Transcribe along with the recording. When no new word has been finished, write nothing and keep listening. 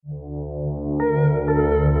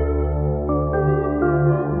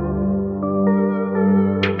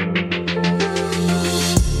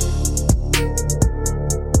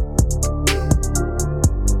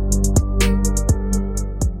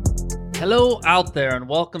out there, and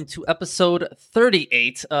welcome to episode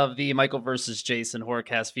 38 of the Michael vs. Jason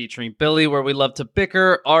Horrorcast featuring Billy, where we love to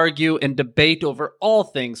bicker, argue, and debate over all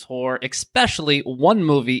things horror, especially one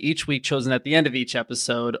movie each week chosen at the end of each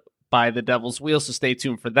episode by the Devil's Wheel, so stay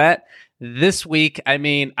tuned for that. This week, I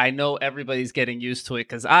know everybody's getting used to it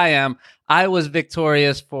because I am. I was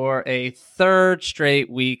victorious for a third straight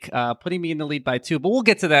week, putting me in the lead by 2, but we'll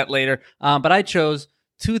get to that later. But I chose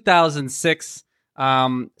 2006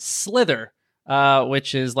 Slither,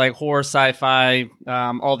 which is like horror, sci-fi,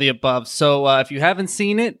 all the above. So if you haven't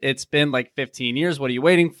seen it, it's been like 15 years. What are you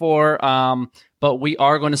waiting for? But we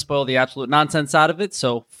are going to spoil the absolute nonsense out of it,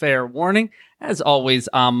 so fair warning. As always,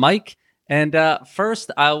 I'm Mike. And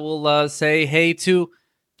first, I will say hey to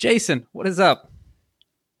Jason. What is up?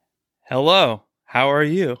 Hello. How are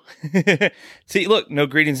you? See, look, no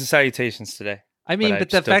greetings and salutations today.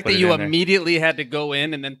 But the fact that you immediately had to go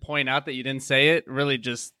in and then point out that you didn't say it really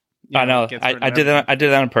just... I know. I did that. I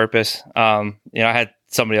did that on purpose. I had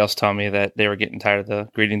somebody else tell me that they were getting tired of the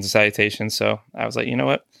greetings and salutations, so I was like, you know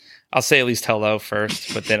what? I'll say at least hello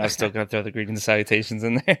first, but then I'm still going to throw the greetings and salutations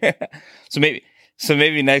in there. So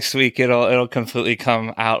maybe next week it'll completely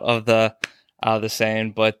come out of the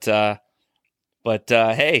saying. But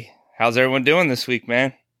hey, how's everyone doing this week,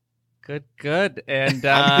 man? Good. And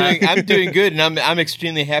I'm doing good, and I'm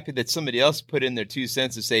extremely happy that somebody else put in their 2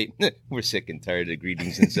 cents to say we're sick and tired of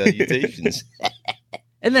greetings and salutations.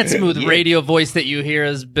 And that smooth radio voice that you hear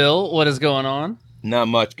is Bill. What is going on? Not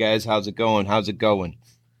much, guys. How's it going?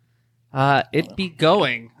 It be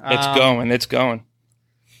going. It's going.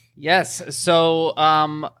 Yes. So,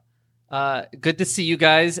 good to see you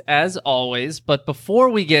guys as always. But before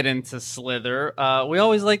we get into Slither, we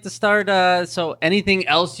always like to start. So, anything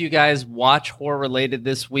else you guys watch horror related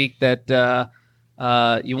this week that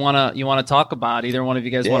you wanna talk about? Either one of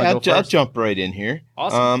you guys want to go first? I'll jump right in here.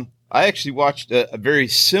 Awesome. I actually watched a very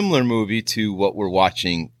similar movie to what we're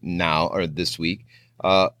watching now or this week.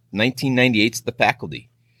 1998's The Faculty.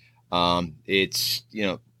 It's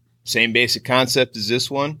same basic concept as this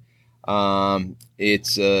one.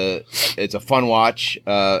 It's a fun watch.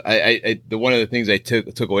 The one of the things I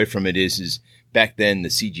took away from it is back then the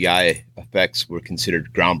CGI effects were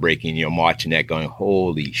considered groundbreaking. I'm watching that going,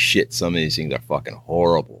 holy shit, some of these things are fucking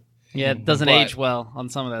horrible. Yeah, it doesn't age well on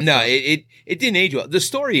some of that. No, stuff. It didn't age well. The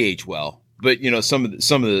story aged well, but some of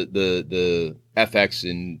the FX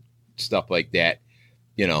and stuff like that,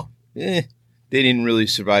 they didn't really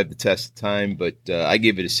survive the test of time. But I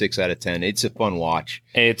give it a 6 out of 10. It's a fun watch.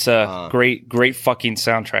 It's a great fucking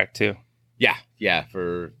soundtrack too. Yeah.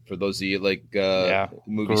 For those of you like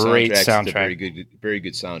movie great soundtracks, it's a very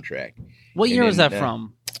good soundtrack. What year was that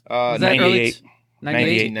from? Was that 98.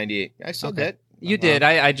 1998. I said that. You did.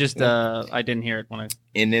 I just I didn't hear it when I.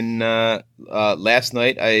 And then last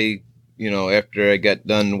night after I got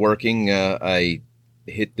done working, I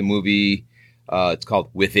hit the movie. It's called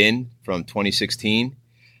Within from 2016.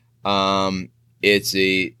 It's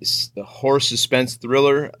a horror suspense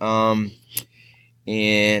thriller.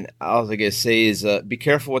 And all I gotta say is be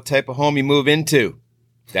careful what type of home you move into.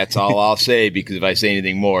 That's all I'll say, because if I say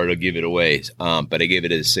anything more, it'll give it away. But I gave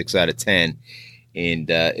it a 6 out of 10. And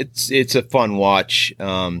it's a fun watch.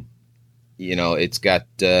 It's got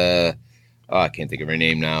I can't think of her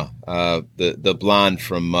name now. The blonde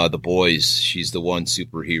from The Boys. She's the one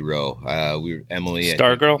superhero. Emily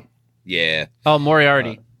Stargirl. Yeah. Oh,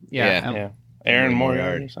 Moriarty. Yeah. Erin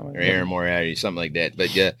Moriarty. Erin Moriarty, something like that.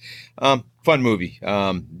 But yeah, fun movie.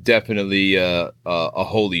 Definitely a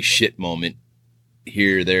holy shit moment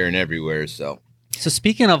here, there, and everywhere. So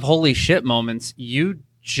speaking of holy shit moments, you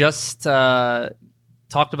just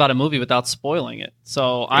talked about a movie without spoiling it.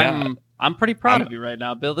 So I'm pretty proud of you right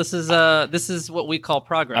now, Bill. This is what we call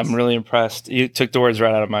progress. I'm really impressed. You took the words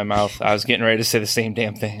right out of my mouth. I was getting ready to say the same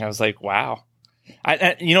damn thing. I was like, wow.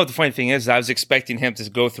 What the funny thing is, I was expecting him to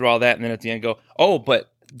go through all that and then at the end go, oh,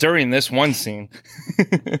 but during this one scene.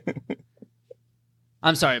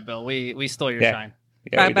 I'm sorry, Bill. We stole your shine.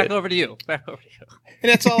 Yeah, back over to you. Back over to you.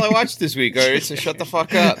 And that's all I watched this week. All right, so shut the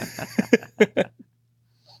fuck up.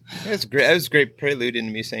 That's great. That was a great prelude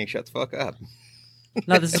into me saying shut the fuck up.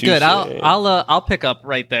 No, this is good. I'll pick up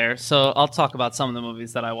right there. So I'll talk about some of the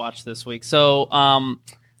movies that I watched this week. So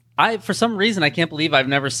I for some reason I can't believe I've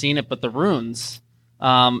never seen it, but The Runes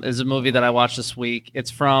is a movie that I watched this week. It's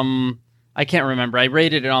from I can't remember. I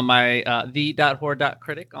rated it on my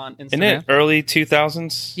the.horror.critic on Instagram. Isn't it early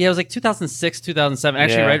 2000s? Yeah, it was like 2006, 2007.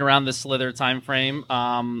 Actually, right around the Slither time frame.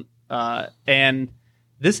 And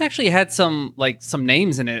this actually had some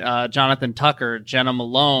names in it. Jonathan Tucker, Jenna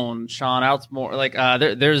Malone, Sean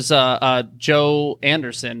Outsmore. There's Joe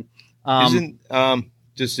Anderson. Isn't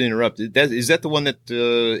just to interrupt. Is that the one that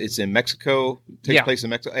it's in Mexico? Takes place in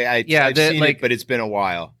Mexico. I've seen it, but it's been a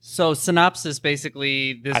while. So synopsis,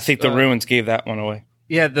 basically, this. I think the ruins gave that one away.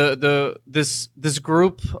 Yeah, this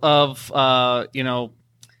group of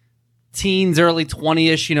teens, early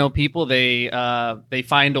 20-ish, people, they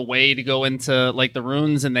find a way to go into like the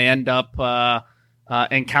ruins, and they end up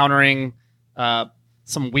encountering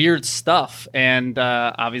some weird stuff, and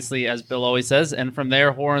obviously, as Bill always says, and from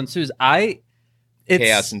there horror ensues.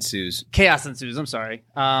 Chaos ensues. I'm sorry.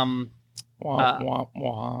 Womp, womp,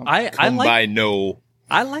 womp.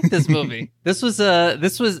 I like this movie.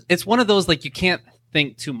 It's one of those, like, you can't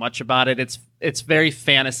think too much about it. It's very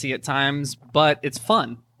fantasy at times, but it's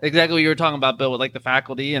fun. Exactly what you were talking about, Bill, with like the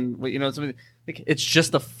faculty and it's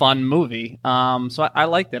just a fun movie. So I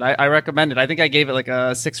liked it. I recommend it. I think I gave it like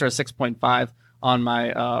a 6 or a 6.5 on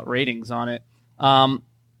my ratings on it. I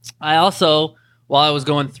also, while I was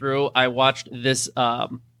going through, I watched this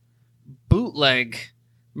bootleg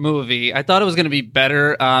movie. I thought it was going to be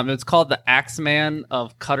better. It's called The Axeman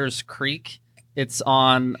of Cutter's Creek. It's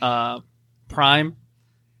on Prime.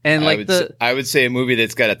 And like I would say a movie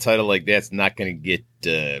that's got a title like that's not going to get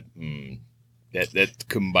that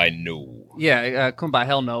Kumbaya no. Yeah, Kumbaya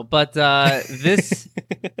hell no. But this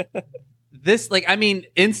like, I mean,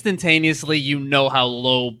 instantaneously you know how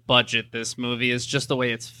low budget this movie is, just the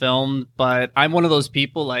way it's filmed. But I'm one of those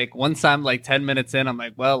people, like, once I'm like 10 minutes in, I'm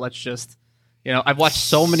like, well, let's just, I've watched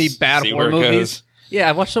so many bad horror movies. Yeah,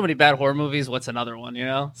 I've watched so many bad horror movies. What's another one?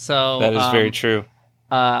 So that is very true.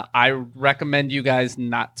 I recommend you guys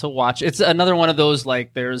not to watch. It's another one of those,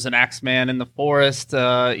 like, there's an Axeman in the forest,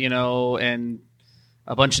 and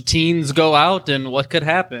a bunch of teens go out, and what could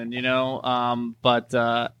happen,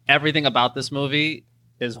 But everything about this movie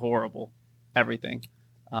is horrible. Everything.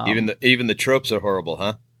 Even the tropes are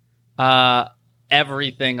horrible, huh?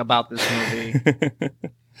 Everything about this movie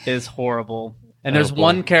is horrible. And there's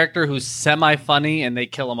one character who's semi-funny, and they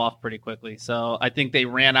kill him off pretty quickly. So I think they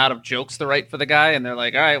ran out of jokes to write for the guy, and they're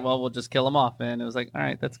like, all right, well, we'll just kill him off. And it was like, all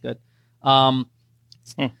right, that's good. But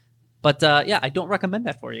I don't recommend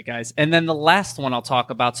that for you guys. And then the last one I'll talk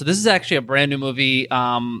about. So this is actually a brand new movie,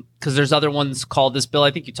 because there's other ones called this, Bill. I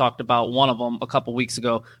think you talked about one of them a couple weeks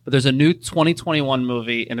ago. But there's a new 2021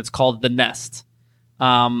 movie, and it's called The Nest.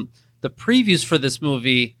 The previews for this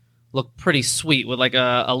movie look pretty sweet, with like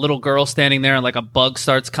a little girl standing there and like a bug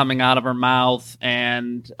starts coming out of her mouth.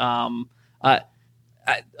 And a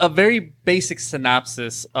very basic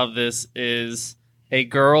synopsis of this is a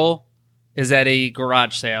girl is at a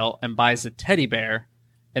garage sale and buys a teddy bear,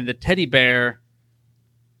 and the teddy bear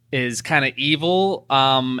is kind of evil,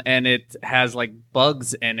 and it has like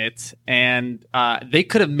bugs in it. And they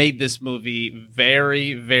could have made this movie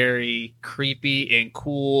very, very creepy and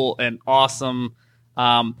cool and awesome.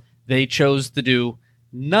 They chose to do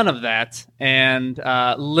none of that, and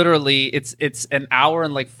literally, it's an hour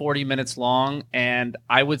and like 40 minutes long, and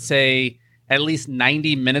I would say at least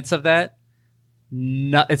 90 minutes of that.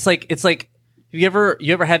 It's like have you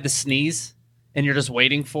ever had to sneeze and you're just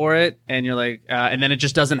waiting for it, and you're like, and then it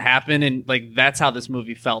just doesn't happen, and like that's how this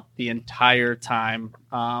movie felt the entire time,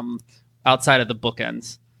 outside of the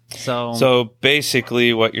bookends. So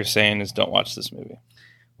basically, what you're saying is don't watch this movie.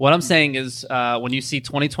 What I'm saying is, when you see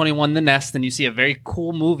 2021 The Nest and you see a very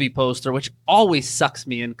cool movie poster, which always sucks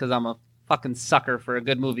me in because I'm a fucking sucker for a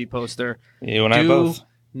good movie poster. You and I both. Do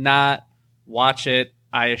not watch it.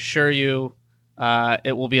 I assure you,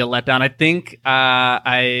 it will be a letdown. I think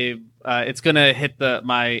it's gonna hit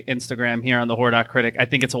my Instagram here on the Horror.Critic. I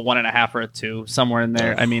think it's a 1.5 or a 2, somewhere in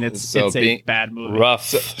there. I mean, it's a bad movie. Rough.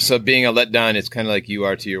 So being a letdown, it's kind of like you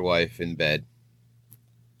are to your wife in bed.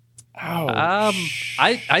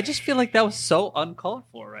 I just feel like that was so uncalled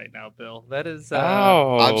for right now, Bill. That is.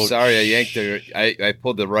 I'm sorry, I yanked her. I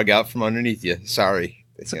pulled the rug out from underneath you. Sorry.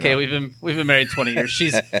 It's okay. We've been married 20 years.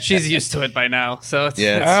 She's used to it by now. So it's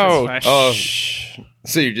fine. Oh,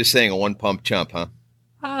 so you're just saying a 1 pump chump, huh?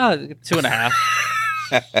 2.5.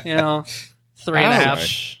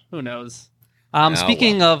 3.5. Who knows?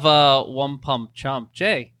 Speaking of 1 pump chump,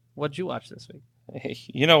 Jay, what'd you watch this week? Hey,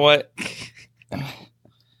 you know what?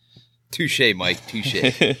 Touche, Mike. Touche.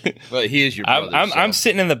 Well, he is your brother. I'm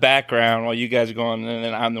sitting in the background while you guys are going, and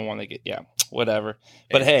then I'm the one that whatever.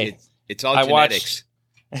 But hey, it's all genetics.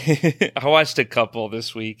 I watched a couple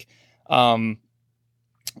this week. I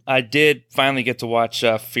did finally get to watch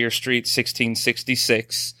Fear Street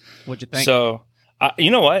 1666. What'd you think? So,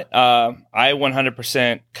 you know what? I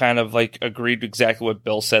 100% kind of like agreed exactly what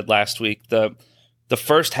Bill said last week. The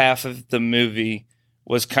first half of the movie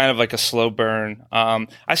was kind of like a slow burn.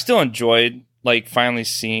 I still enjoyed like finally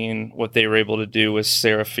seeing what they were able to do with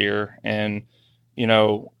Sarah Fear and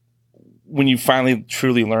when you finally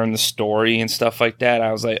truly learn the story and stuff like that,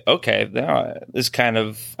 I was like, okay, now this kind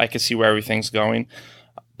of, I can see where everything's going.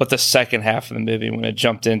 But the second half of the movie, when it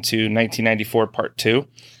jumped into 1994 Part 2,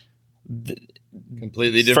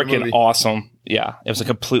 completely different freaking movie. Awesome. Yeah, it was a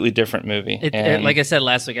completely different movie. Like I said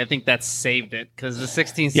last week, I think that saved it because the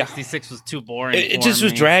 1666 was too boring. It just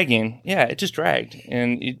was dragging. Yeah, it just dragged,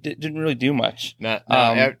 and it didn't really do much. Now,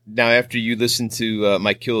 after you listened to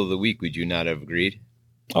my Kill of the Week, would you not have agreed?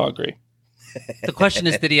 I'll agree. The question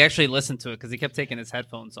is, did he actually listen to it? Because he kept taking his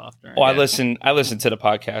headphones off. Oh, I listened to the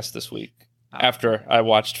podcast this week after I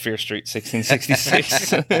watched Fear Street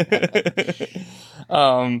 1666.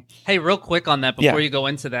 Hey, real quick on that before you go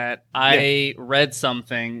into that, I read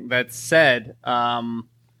something that said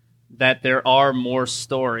that there are more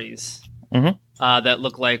stories that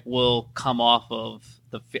look like will come off of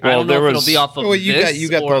the. I don't know if it'll be off of this you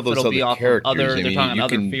got or all if those it'll be other off of characters. other. I They're mean, talking you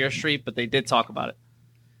other can- Fear Street, but they did talk about it.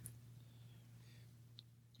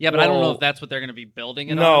 Yeah, but I don't know if that's what they're going to be building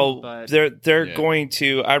it on. No, But they're going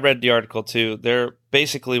to. I read the article too. They're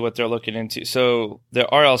basically what they're looking into. So the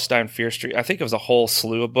R.L. Stein Fear Street, I think it was a whole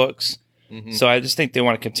slew of books. Mhm. So I just think they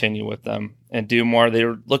want to continue with them and do more. They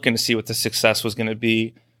were looking to see what the success was going to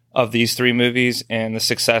be of these 3 movies, and the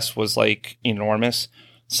success was like enormous.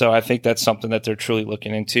 So I think that's something that they're truly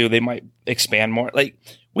looking into. They might expand more. Like,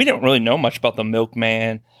 we didn't really know much about the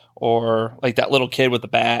Milkman or like that little kid with the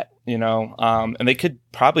bat, and they could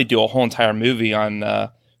probably do a whole entire movie on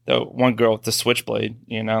the one girl with the switchblade,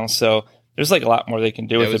 So there's like a lot more they can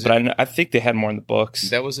do with it. But I think they had more in the books.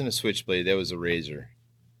 That wasn't a switchblade. That was a razor.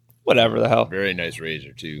 Whatever the hell. Very nice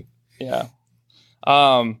razor too. Yeah.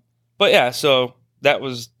 But yeah, so that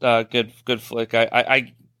was good flick.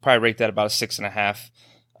 I probably rate that about a 6.5.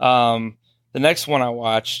 The next one I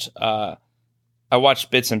watched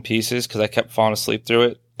bits and pieces because I kept falling asleep through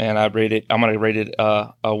it, and I'm going to rate it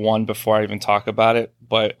a 1 before I even talk about it.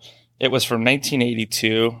 But it was from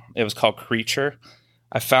 1982. It was called Creature.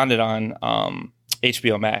 I found it on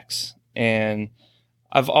HBO Max, and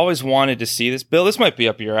I've always wanted to see this. Bill, this might be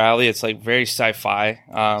up your alley. It's like very sci-fi.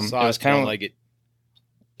 It was kind of like it.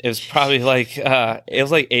 It was probably like it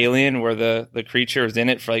was like Alien, where the creature was in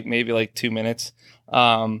it for like maybe like 2 minutes.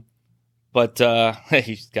 But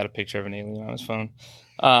he's got a picture of an alien on his phone.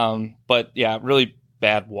 But yeah, really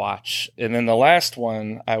bad watch. And then the last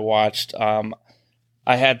one I watched, I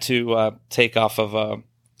had to take off of a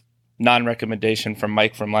non-recommendation from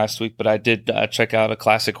Mike from last week, but I did check out A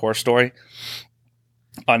Classic Horror Story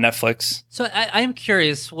on Netflix. So I am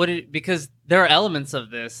curious, because there are elements of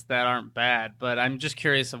this that aren't bad, but I'm just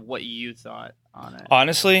curious of what you thought on it.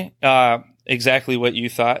 Honestly, exactly what you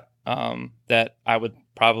thought, that I would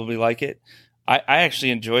probably like it. I actually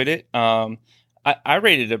enjoyed it. I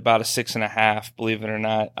rated it about a 6.5, believe it or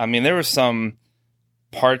not. I mean, there were some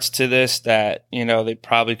parts to this that, they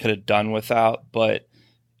probably could have done without, but,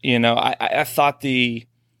 I thought the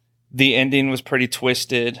ending was pretty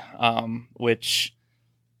twisted, which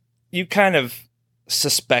you kind of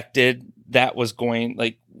suspected that was going,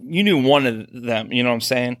 like, you knew one of them, you know what I'm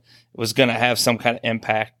saying, was going to have some kind of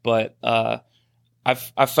impact, but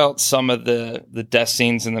I felt some of the death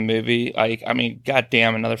scenes in the movie, like, I mean,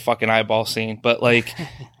 goddamn, another fucking eyeball scene, but like,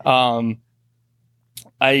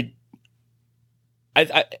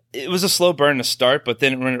 it was a slow burn to start, but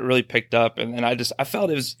then when it really picked up, and then I felt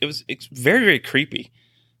it was very, very creepy,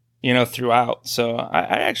 throughout. So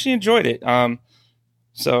I actually enjoyed it. But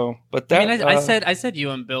that, I said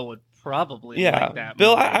you and Bill would probably like that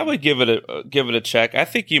Bill, movie. I would give it a check. I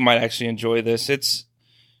think you might actually enjoy this. It's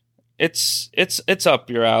up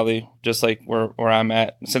your alley, just like where I'm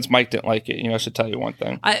at. Since Mike didn't like it, I should tell you one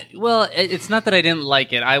thing. It's not that I didn't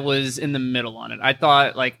like it. I was in the middle on it. I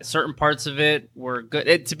thought like certain parts of it were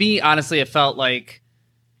good. To me, honestly, it felt like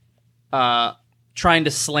trying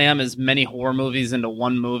to slam as many horror movies into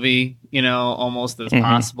one movie, almost as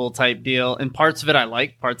possible type deal. And parts of it I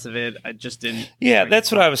liked, parts of it I just didn't. Yeah,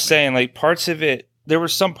 that's what I was saying. Like parts of it, there were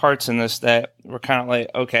some parts in this that were kind of like,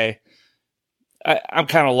 okay, I'm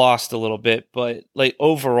kind of lost a little bit, but like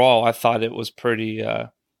overall, I thought it was pretty. It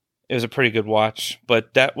was a pretty good watch.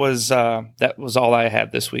 But that was all I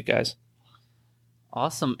had this week, guys.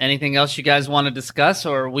 Awesome. Anything else you guys want to discuss,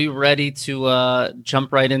 or are we ready to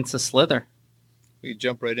jump right into Slither? We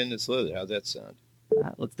jump right into Slither. How's that sound?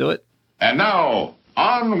 Let's do it. And now,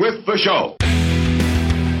 on with the show.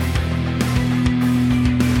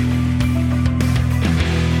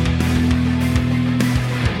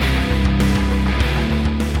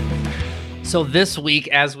 So this week,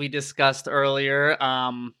 as we discussed earlier,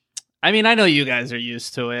 I mean, I know you guys are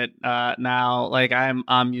used to it now. Like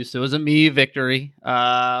I'm used to it. It was a me victory,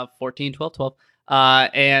 14-12-12.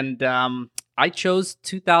 And I chose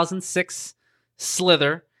 2006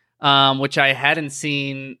 Slither, which I hadn't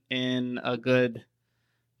seen in a good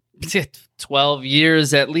 12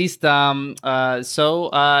 years at least. So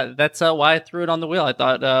that's why I threw it on the wheel. I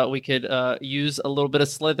thought we could use a little bit of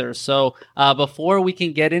Slither. So before we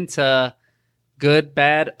can get into good,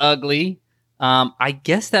 bad, ugly, I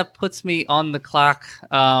guess that puts me on the clock.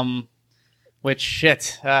 Which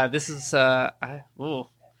shit, this is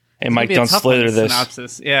Hey, Mike, don't slither this.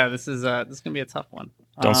 Synopsis. Yeah, this is gonna be a tough one.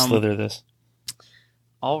 Don't slither this.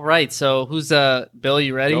 All right, so who's Bill?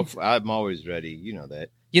 You ready? I'm always ready. You know that.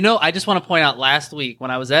 You know, I just want to point out last week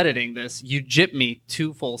when I was editing this, you gypped me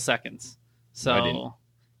 2 full seconds. So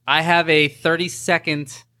I have a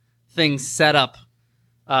 30-second thing set up,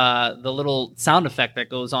 the little sound effect that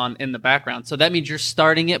goes on in the background. So that means you're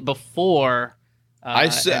starting it before. I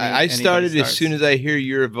started as soon as I hear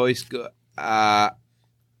your voice go.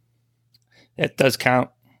 It does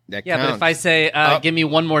count. That yeah, counts. but if I say, give me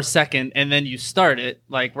 1 more second, and then you start it,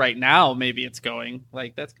 like right now, maybe it's going.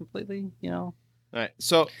 Like, that's completely, All right.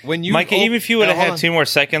 So when you, Mike, even if you would have had 2 more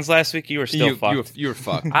seconds last week, you were still fucked. You were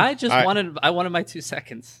fucked. I just wanted my 2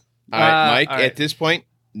 seconds. All right, Mike. all right. At this point,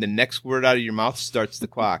 the next word out of your mouth starts the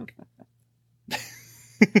clock.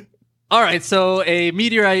 All right, so a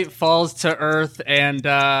meteorite falls to Earth, and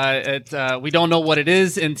we don't know what it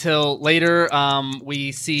is until later.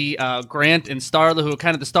 We see Grant and Starla, who are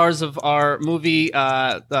kind of the stars of our movie.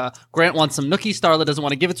 Grant wants some nookie. Starla doesn't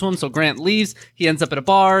want to give it to him, so Grant leaves. He ends up at a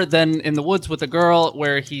bar, then in the woods with a girl,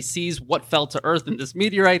 where he sees what fell to Earth in this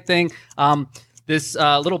meteorite thing. This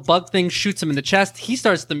little bug thing shoots him in the chest. He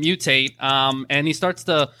starts to mutate, and he starts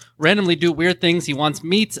to randomly do weird things. He wants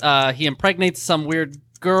meat. He impregnates some weird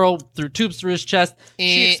girl through tubes through his chest.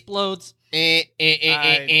 She explodes.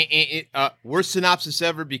 Worst synopsis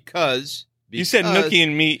ever because you said nookie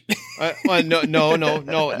and meat. Well, no,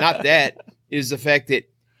 not that. Is the fact that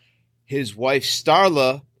his wife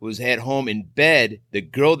Starla was at home in bed. The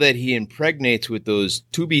girl that he impregnates with those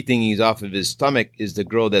tubey thingies off of his stomach is the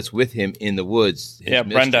girl that's with him in the woods. Yeah,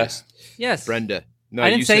 Brenda. Yes, Brenda. No,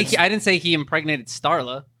 I didn't say he impregnated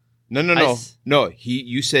Starla. No.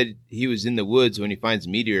 You said he was in the woods when he finds a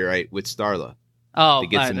meteorite with Starla. Oh, to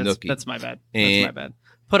get some nookie. That's my bad. That's my bad.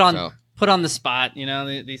 Put on the spot. You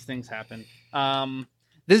know, these things happen.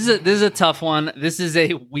 This is a tough one. This is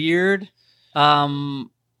a weird.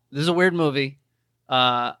 This is a weird movie.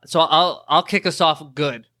 So I'll kick us off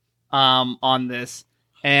good. On this,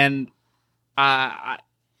 and I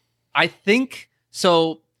think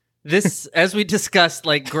so. This, as we discussed,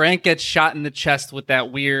 like Grant gets shot in the chest with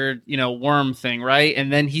that weird, worm thing, right?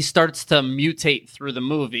 And then he starts to mutate through the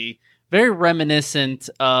movie, very reminiscent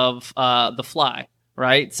of The Fly,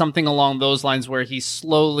 right? Something along those lines where he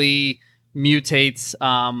slowly mutates.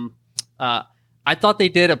 I thought they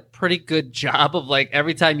did a pretty good job of like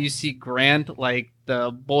every time you see Grant, like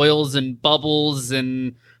the boils and bubbles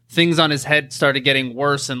and things on his head started getting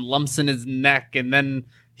worse and lumps in his neck, and then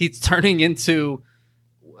he's turning into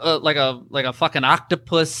like a fucking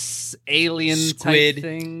octopus alien squid type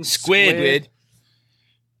thing. Squid.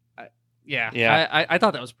 Yeah. I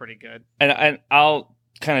thought that was pretty good. And I'll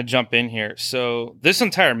kind of jump in here. So this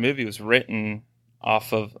entire movie was written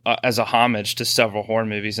off of as a homage to several horror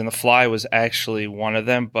movies, and The Fly was actually one of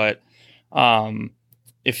them. But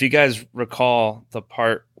if you guys recall the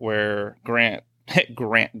part where Grant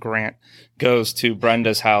goes to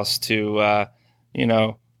Brenda's house to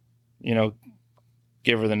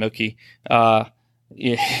give her the nookie.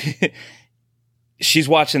 She's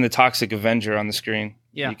watching the Toxic Avenger on the screen.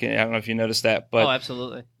 Yeah, I don't know if you noticed that, but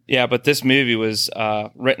absolutely. Yeah, but this movie was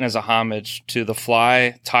written as a homage to The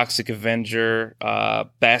Fly, Toxic Avenger,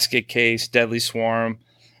 Basket Case, Deadly Swarm,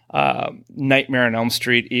 Nightmare on Elm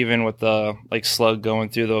Street, even with the slug going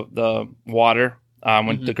through the water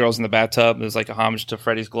when the girl's in the bathtub. There's like a homage to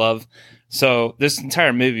Freddy's glove. So this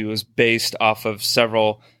entire movie was based off of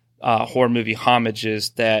several horror movie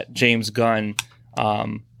homages that James Gunn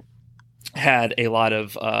had a lot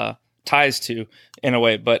of ties to in a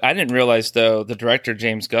way. But I didn't realize, though, the director,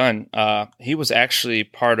 James Gunn, he was actually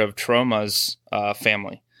part of Troma's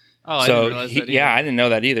family. Oh, so I didn't realize that either. Yeah, I didn't know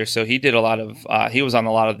that either. So he did a lot of he was on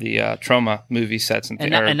a lot of the Troma movie sets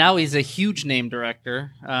and now he's a huge name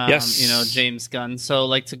director. Yes, James Gunn.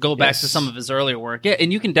 So to go back to some of his earlier work, yeah,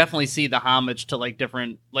 and you can definitely see the homage to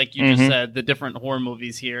different, like you just said, the different horror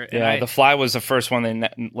movies here. Yeah, The Fly was the first one they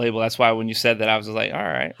labeled. That's why when you said that, I was like, all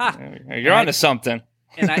right, you're onto something.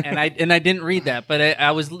 and I didn't read that, but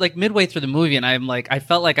I was midway through the movie, and I'm I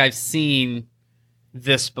felt like I've seen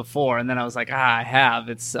this before, and then I was like, I have.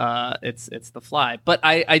 It's The Fly. But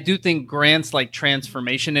I do think Grant's like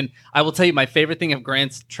transformation, and I will tell you my favorite thing of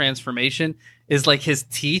Grant's transformation is like his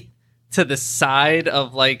teeth to the side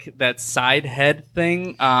of like that side head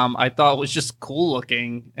thing. I thought was just cool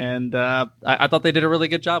looking, and I thought they did a really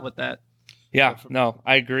good job with that. Yeah, no,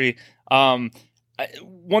 I agree. One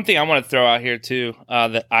thing I want to throw out here too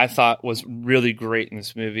that I thought was really great in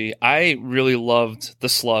this movie. I really loved the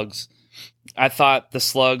slugs. I thought the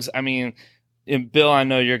slugs. I mean, and Bill, I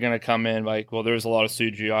know you're going to come in like, well, there's a lot of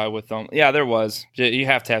CGI with them. Yeah, there was. You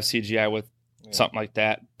have to have CGI with something like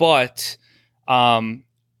that. But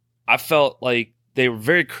I felt like they were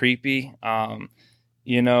very creepy.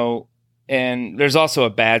 You know, and there's also a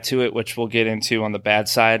bad to it, which we'll get into on the bad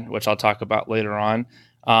side, which I'll talk about later on.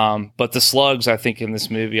 But the slugs, I think, in this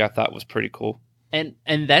movie, I thought was pretty cool. And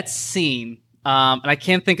that scene, and I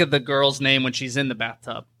can't think of the girl's name when she's in the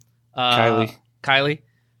bathtub. Kylie.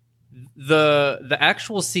 The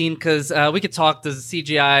actual scene, because we could talk, does the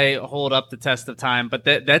CGI hold up the test of time? But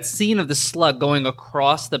that scene of the slug going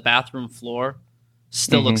across the bathroom floor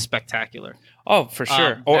still looks spectacular. Oh, for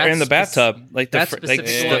sure. Or in the bathtub, like the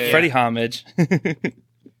Freddy homage.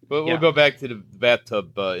 But we'll go back to the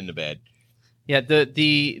bathtub in the bed. Yeah,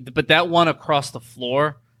 but that one across the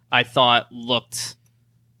floor, I thought looked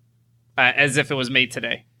as if it was made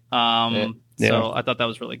today. So I thought that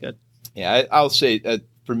was really good. Yeah, I'll say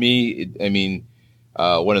for me, I mean,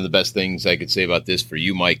 one of the best things I could say about this for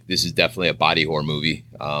you, Mike, this is definitely a body horror movie.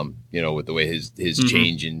 You know, with the way his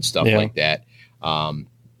change and stuff like that.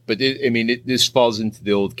 But this falls into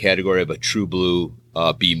the old category of a true blue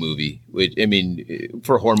B movie. Which, I mean,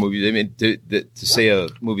 for horror movies, I mean, to say a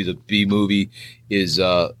movie's a B movie is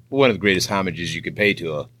one of the greatest homages you could pay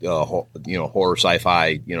to a horror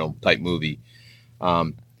sci-fi type movie.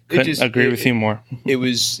 Couldn't agree with you more. It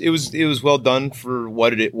was well done for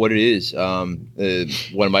what it is. One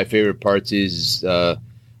of my favorite parts is the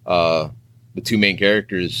two main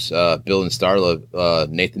characters, Bill and Starla,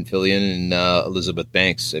 Nathan Fillion and Elizabeth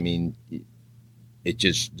Banks. I mean, it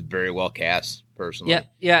just very well cast, personally.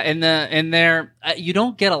 Yeah, and there you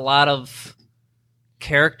don't get a lot of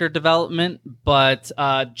character development, but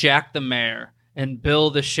Jack the mayor and Bill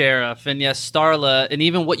the sheriff, and yes, Starla, and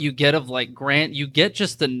even what you get of like Grant, you get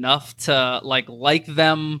just enough to like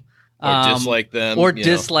them, or dislike them,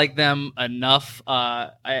 dislike them enough.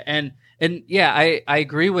 And yeah, I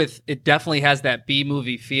agree with it. Definitely has that B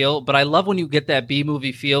movie feel, but I love when you get that B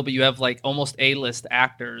movie feel, but you have like almost A-list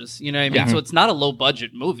actors. You know what I mean? So it's not a low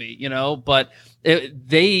budget movie, but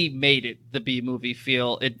they made it the B movie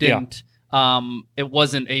feel. It didn't. It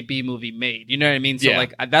wasn't a B movie made. You know what I mean? So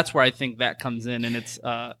like that's where I think that comes in, and it's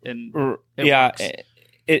works.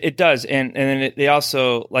 It does, and then they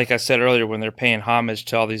also, like I said earlier, when they're paying homage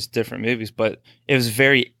to all these different movies, but it was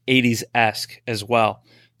very 80s-esque as well.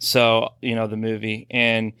 So, the movie,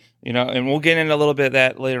 and we'll get into a little bit of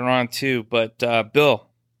that later on too. But Bill,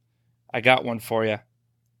 I got one for you.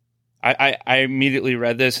 I immediately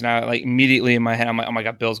read this, and I immediately in my head, I'm like, oh my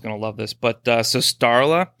God, Bill's gonna love this. But so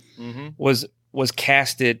Starla was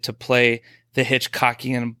casted to play the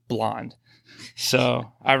Hitchcockian blonde.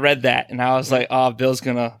 So I read that, and I was like, oh, Bill's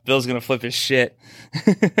gonna flip his shit.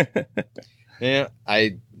 Yeah,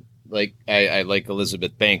 I like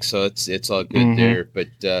Elizabeth Banks, so it's all good there. But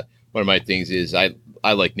one of my things is I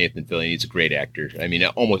like Nathan Fillion. He's a great actor. I mean,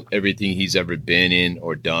 almost everything he's ever been in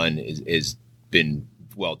or done is been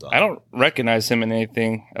well done. I don't recognize him in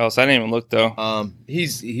anything else. I didn't even look though.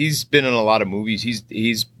 He's been in a lot of movies.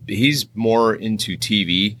 He's more into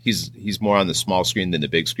TV. He's more on the small screen than the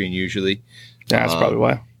big screen usually. Yeah, that's probably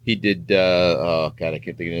why. He did. God, I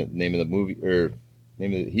can't think of the name of the movie or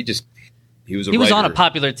name of. He was on a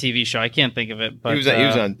popular TV show. I can't think of it. But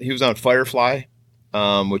he was on Firefly,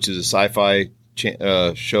 which is a sci-fi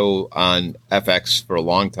show on FX for a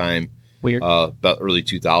long time. Weird. About early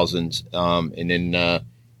 2000s. And then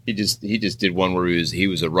he just did one where he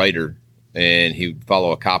was a writer and he would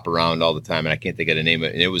follow a cop around all the time, and I can't think of the name of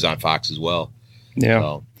it. And it was on Fox as well.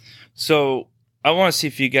 Yeah. So I want to see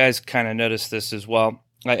if you guys kind of noticed this as well.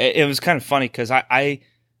 It was kind of funny because I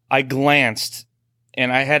glanced.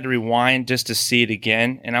 And I had to rewind just to see it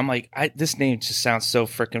again. And I'm like, this name just sounds so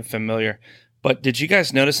freaking familiar. But did you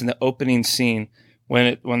guys notice in the opening scene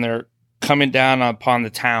when they're coming down upon the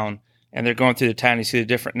town and they're going through the town, you see the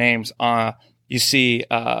different names. You see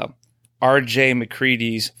R.J.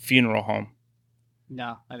 McCready's funeral home.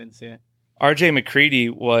 No, I didn't see it. R.J. McCready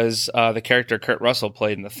was the character Kurt Russell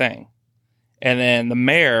played in The Thing. And then the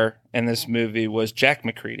mayor in this movie was Jack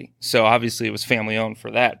McCready. So obviously it was family owned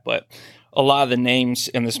for that. But a lot of the names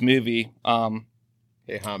in this movie,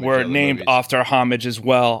 were named after homage as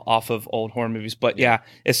well off of old horror movies. But yeah,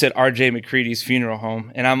 it said R.J. McCready's Funeral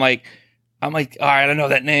Home, and I'm like, all right, I know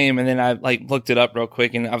that name, and then I like looked it up real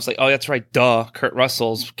quick, and I was like, oh, that's right, duh, Kurt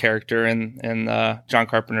Russell's character in John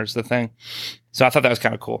Carpenter's The Thing. So I thought that was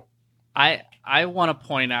kind of cool. I want to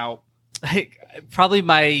point out, like, probably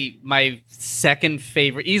my second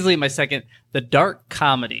favorite, easily my second, the dark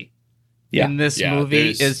comedy in this movie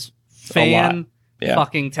is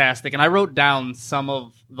fucking tastic. And I wrote down some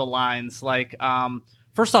of the lines, like,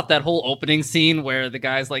 first off, that whole opening scene where the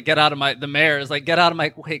guy's like, the mayor is like, get out of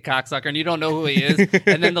my way, cocksucker, and you don't know who he is.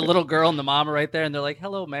 And then the little girl and the mom are right there, and they're like,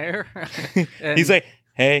 hello, mayor. And he's like,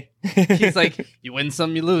 hey. He's like, you win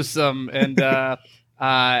some, you lose some. And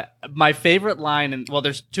my favorite line, and well,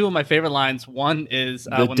 there's two of my favorite lines. One is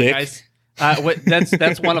when dick. the guys,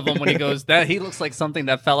 that's one of them, when he goes, that he looks like something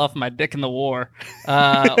that fell off my dick in the war.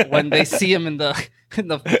 When they see him in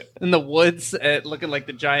the woods, looking like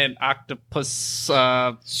the giant octopus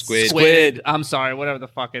squid. I'm sorry, whatever the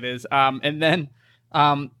fuck it is. And then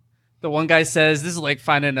the one guy says, "This is like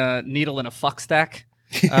finding a needle in a fuck stack."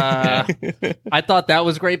 I thought that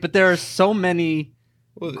was great, but there are so many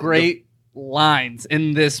great lines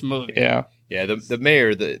in this movie. Yeah. The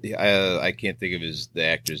mayor, I can't think of the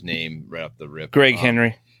actor's name right off the rip. Greg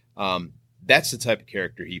Henry. That's the type of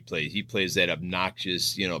character he plays. He plays that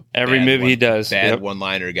obnoxious, every movie he does, bad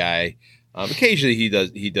one-liner guy. Occasionally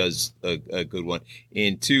he does a good one.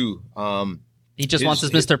 And two, he just wants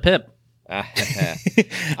his Mr. Pip.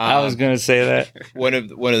 I was going to say that. One of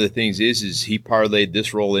the things is he parlayed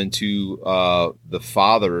this role into the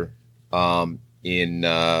father in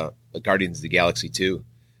Guardians of the Galaxy 2.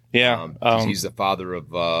 Yeah, he's the father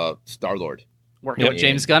of Star-Lord. Working with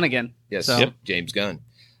James Gunn again. Yes, James Gunn.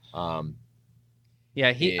 And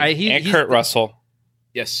Kurt Russell.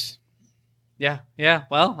 Yes. Yeah.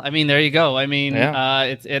 Well, I mean, there you go. I mean,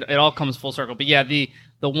 it all comes full circle. But yeah, the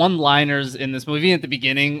one-liners in this movie at the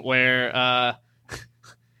beginning where, I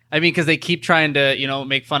mean, because they keep trying to,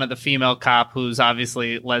 make fun of the female cop who's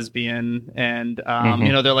obviously lesbian, and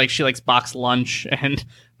they're like, she likes boxed lunch,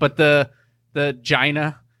 but the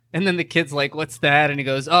Gina. And then the kid's like, "What's that?" And he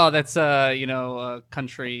goes, "Oh, that's a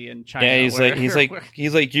country in China." Yeah, he's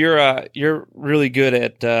like, you're really good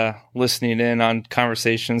at listening in on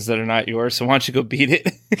conversations that are not yours. So why don't you go beat it?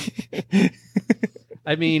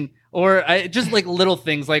 I mean, just like little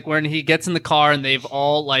things, like when he gets in the car and they've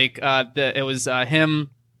all like it was him,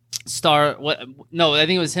 I think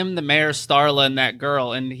it was him, the mayor, Starla, and that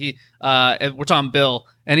girl, and we're talking Bill.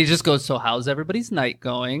 And he just goes, "So how's everybody's night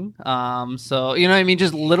going?" So what I mean,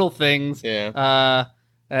 just little things. Yeah.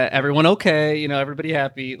 Everyone okay? Everybody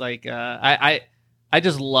happy? Like I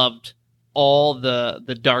just loved all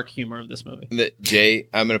the dark humor of this movie. Jay,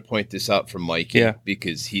 I'm going to point this out for Mike. Yeah.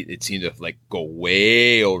 Because it seemed to like go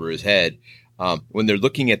way over his head when they're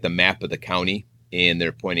looking at the map of the county and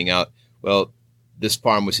they're pointing out, well, this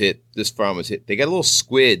farm was hit. This farm was hit. They got a little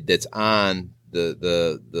squid that's on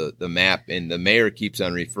the map, and the mayor keeps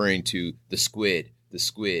on referring to the squid.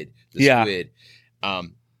 I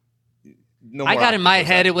got in my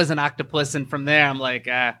head it was an octopus, and from there I'm like,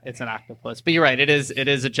 it's an octopus. But you're right, it is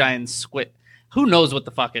a giant squid. Who knows what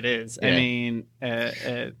the fuck it is? Yeah. I mean,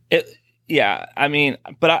 I mean,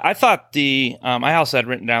 but I thought I also had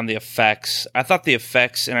written down the effects. I thought the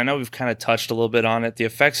effects, and I know we've kind of touched a little bit on it, the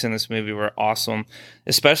effects in this movie were awesome,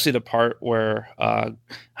 especially the part where, I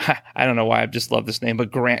don't know why I just love this name, but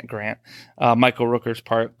Grant, Michael Rooker's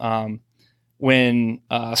part, when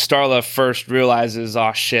Starla first realizes,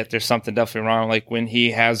 oh shit, there's something definitely wrong, like when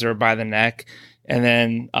he has her by the neck, and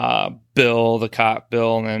then Bill, the cop,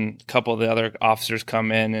 and then a couple of the other officers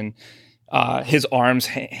come in, and his arms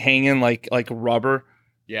hanging like rubber.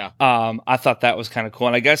 Yeah. I thought that was kind of cool.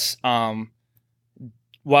 And I guess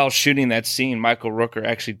while shooting that scene, Michael Rooker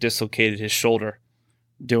actually dislocated his shoulder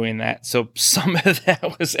doing that. So some of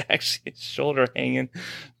that was actually his shoulder hanging.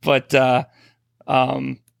 But I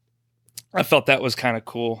felt that was kind of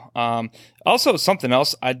cool. Also, something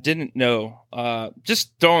else I didn't know,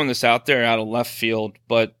 just throwing this out there out of left field,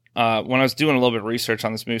 but when I was doing a little bit of research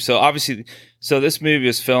on this movie, so this movie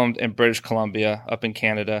was filmed in British Columbia, up in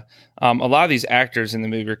Canada. A lot of these actors in the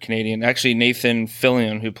movie are Canadian. Actually, Nathan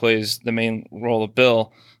Fillion, who plays the main role of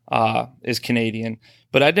Bill, is Canadian.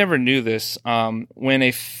 But I never knew this. When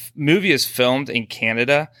a movie is filmed in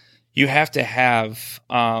Canada, you have to have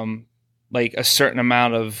like a certain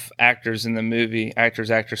amount of actors in the movie,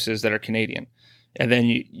 actresses that are Canadian, and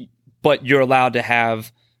then but you're allowed to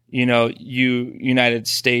have, United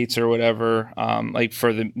States or whatever, like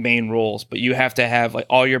for the main roles, but you have to have like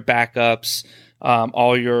all your backups,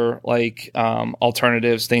 all your like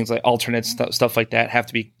alternatives, things like alternates, stuff like that have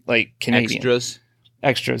to be like Canadian.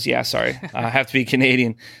 Extras, yeah, sorry, have to be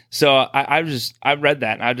Canadian. So I read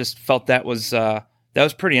that and I just felt that was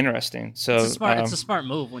pretty interesting. So it's a smart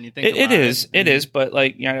move when you think about it. It is, but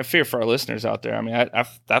like, you know, I fear for our listeners out there. I mean,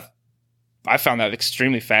 I found that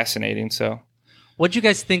extremely fascinating. So, what'd you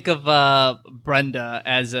guys think of Brenda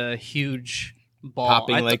as a huge ball?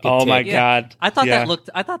 Popping like a oh tick. my god, I thought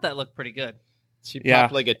that looked pretty good. She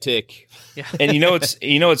popped like a tick. Yeah. And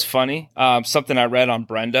it's funny. Something I read on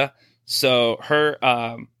Brenda. So her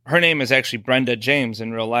name is actually Brenda James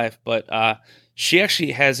in real life, but she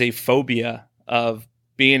actually has a phobia of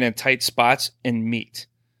being in tight spots and meat.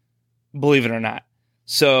 Believe it or not.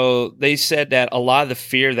 So they said that a lot of the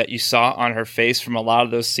fear that you saw on her face from a lot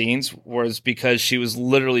of those scenes was because she was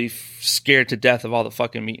literally scared to death of all the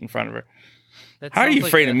fucking meat in front of her. How are you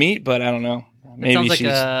afraid of meat? But I don't know. Maybe it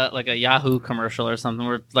sounds like a Yahoo commercial or something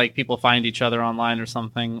where like people find each other online or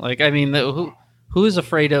something. Like, I mean, who is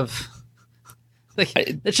afraid of? Like,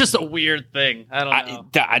 it's just a weird thing. I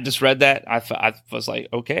don't know. I just read that. I was like,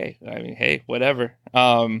 okay. I mean, hey, whatever.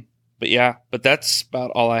 But that's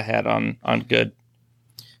about all I had on good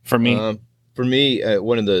for me. For me,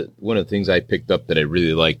 one of the things I picked up that I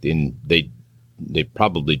really liked, and they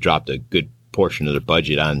probably dropped a good portion of their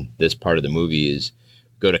budget on this part of the movie, is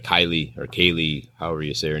go to Kylie or Kaylee, however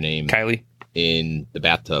you say her name. Kylie. In the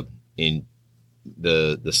bathtub. In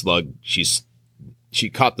the slug. She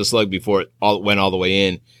caught the slug before it went all the way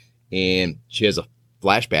in, and she has a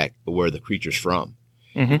flashback of where the creature's from.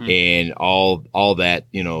 Mm-hmm. And all that,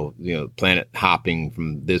 you know, planet hopping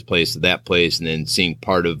from this place to that place, and then seeing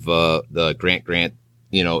part of the Grant,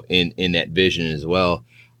 you know, in that vision as well,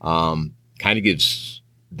 kind of gives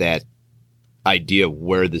that idea of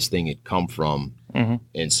where this thing had come from, mm-hmm.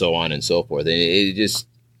 and so on and so forth. And it just,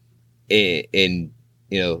 and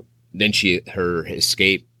you know, then her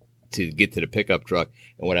escape to get to the pickup truck.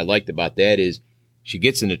 And what I liked about that is she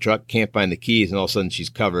gets in the truck, can't find the keys, and all of a sudden she's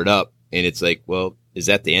covered up, and it's like, well, is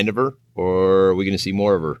that the end of her, or are we going to see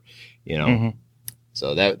more of her? You know. Mm-hmm.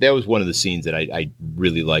 So that was one of the scenes that I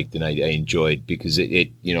really liked and I enjoyed, because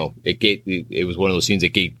it was one of those scenes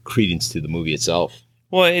that gave credence to the movie itself.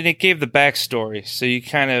 Well, and it gave the backstory, so you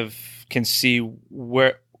kind of can see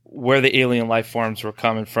where the alien life forms were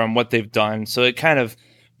coming from, what they've done. So it kind of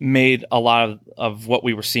made a lot of what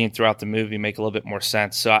we were seeing throughout the movie make a little bit more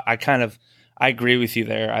sense. So I agree with you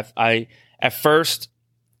there. I at first,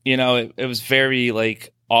 you know, it was very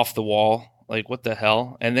like off the wall, like what the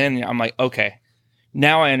hell? And then I'm like, okay,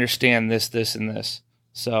 now I understand this, and this.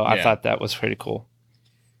 So I thought that was pretty cool.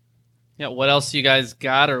 Yeah. What else you guys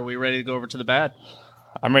got? Or are we ready to go over to the bad?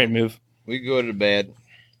 I'm ready to move. We go to the bad.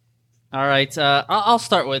 All right. I'll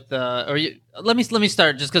start with, let me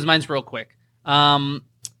start just because mine's real quick.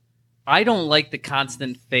 I don't like the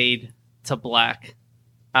constant fade to black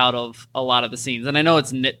out of a lot of the scenes. And I know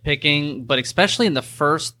it's nitpicking, but especially in the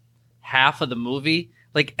first half of the movie,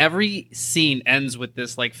 like every scene ends with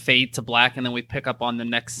this like fade to black, and then we pick up on the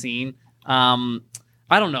next scene.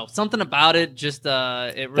 I don't know, something about it just it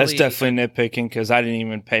really. That's definitely nitpicking, because I didn't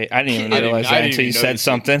even realize that until you said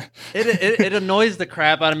something. It annoys the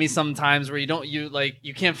crap out of me sometimes, where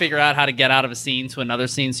you can't figure out how to get out of a scene to another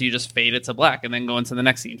scene, so you just fade it to black and then go into the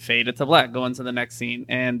next scene, fade it to black, go into the next scene.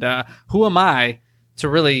 And who am I to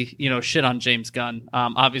really, shit on James Gunn?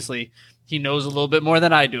 Obviously he knows a little bit more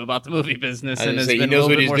than I do about the movie business, and has been a little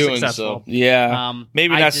bit more successful. So. Yeah,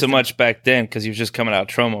 maybe not so much back then, because he was just coming out of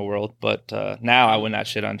Trauma World. But now I would not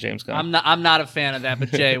shit on James Gunn. I'm not a fan of that.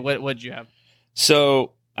 But Jay, what'd you have?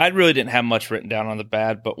 So I really didn't have much written down on the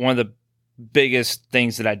bad, but one of the biggest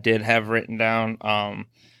things that I did have written down,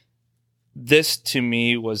 this to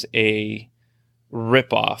me was a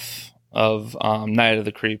ripoff of Night of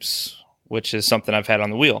the Creeps, which is something I've had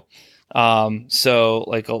on the wheel. So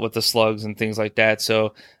like with the slugs and things like that.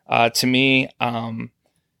 So, to me, Night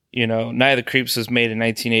of the Creeps was made in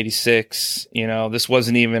 1986. This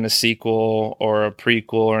wasn't even a sequel or a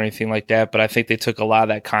prequel or anything like that, but I think they took a lot of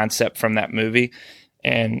that concept from that movie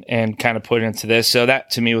and kind of put it into this. So that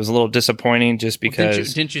to me was a little disappointing, just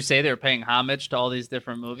because. Didn't you say they were paying homage to all these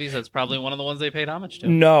different movies? That's probably one of the ones they paid homage to.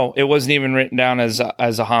 No, it wasn't even written down as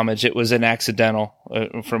a homage. It was an accidental,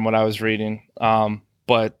 from what I was reading.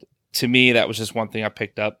 But to me, that was just one thing I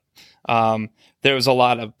picked up. There was a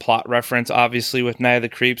lot of plot reference, obviously, with Night of the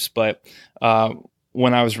Creeps, but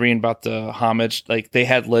when I was reading about the homage, like they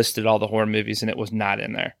had listed all the horror movies, and it was not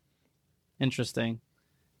in there. Interesting.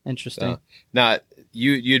 Now,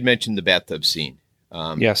 you'd mentioned the bathtub scene.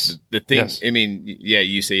 Yes. The thing. Yes. I mean, yeah,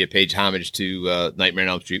 you say it paid homage to Nightmare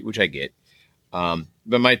on Elm Street, which I get.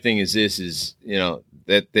 my thing is this is,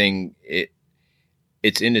 that thing,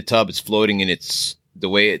 it's in the tub, it's floating, and it's the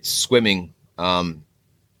way it's swimming.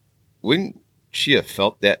 Wouldn't she have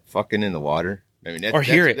felt that fucking in the water? I mean,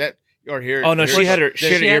 hear it. Or hear it. Oh no, she had her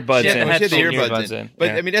earbuds in. She had the earbuds in. But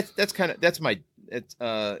yeah. I mean, that's my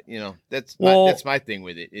my thing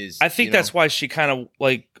with it is. I think that's why she kind of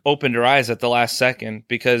like opened her eyes at the last second,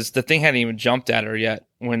 because the thing hadn't even jumped at her yet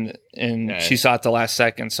she saw it the last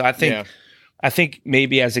second. So I think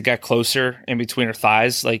maybe as it got closer in between her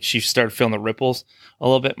thighs, like she started feeling the ripples a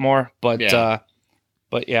little bit more. But yeah,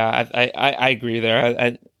 I agree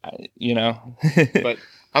there. But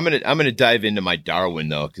I'm gonna dive into my Darwin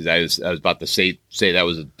though, because I was about to say that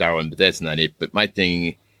was a Darwin, but that's not it. But my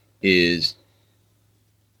thing is,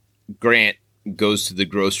 Grant goes to the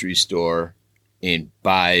grocery store and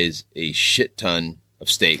buys a shit ton of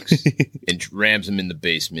steaks and rams them in the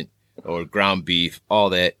basement, or ground beef, all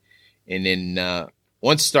that. And then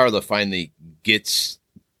once Starla finally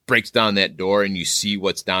breaks down that door and you see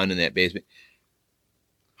what's down in that basement,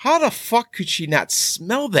 how the fuck could she not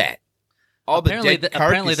smell that?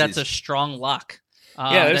 Apparently that's a strong lock.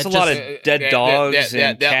 There's a lot of dead dogs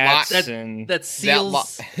and cats that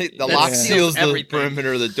seals the lock seals the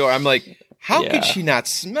perimeter of the door. I'm like, how could she not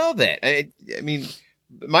smell that? I mean,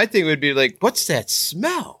 my thing would be like, what's that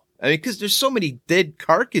smell? I mean, because there's so many dead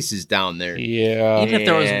carcasses down there. Yeah, even if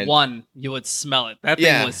there was one, you would smell it. That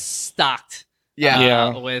thing was stocked.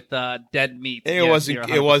 With dead meat. And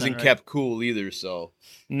it wasn't kept cool either. So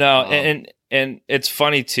no, and it's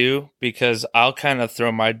funny too, because I'll kind of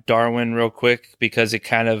throw my Darwin real quick, because it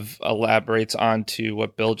kind of elaborates onto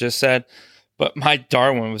what Bill just said. But my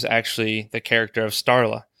Darwin was actually the character of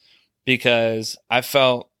Starla, because I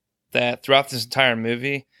felt that throughout this entire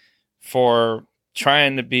movie, for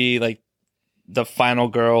trying to be like the final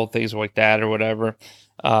girl, things like that or whatever,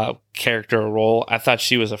 character or role, I thought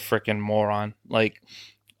she was a freaking moron. Like,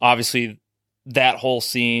 obviously that whole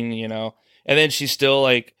scene, and then she's still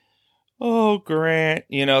like, oh, Grant,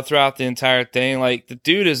 throughout the entire thing. Like, the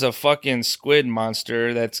dude is a fucking squid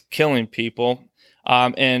monster that's killing people.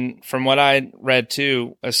 And from what I read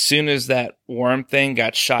too, as soon as that worm thing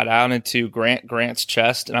got shot out into Grant's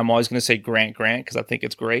chest, and I'm always going to say Grant because I think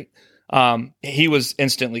it's great, he was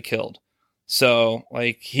instantly killed. So,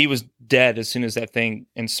 like, he was dead as soon as that thing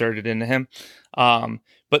inserted into him.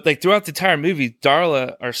 But, like, throughout the entire movie,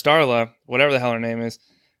 Starla, whatever the hell her name is,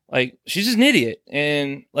 like, she's just an idiot.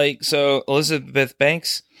 And, like, so Elizabeth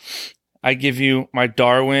Banks, I give you my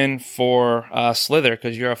Darwin for Slither,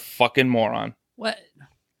 because you're a fucking moron. What?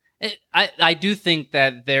 I do think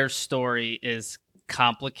that their story is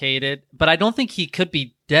complicated, but I don't think he could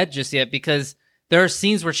be dead just yet, because there are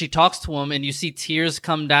scenes where she talks to him and you see tears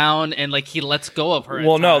come down and like he lets go of her.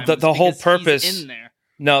 Well, no, the whole purpose.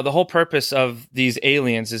 No, the whole purpose of these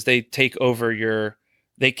aliens is they can take over your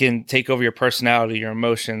personality, your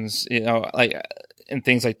emotions, like, and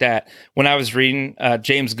things like that. When I was reading,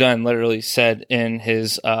 James Gunn literally said in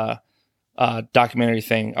his documentary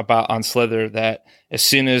thing on Slither that as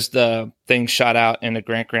soon as the thing shot out into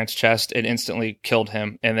Grant's chest, it instantly killed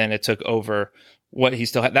him, and then it took over what he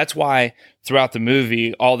still had. That's why throughout the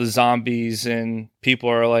movie, all the zombies and people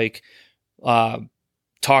are like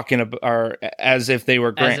talking about, or as if they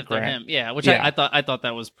were Grant. Him. Yeah, which I thought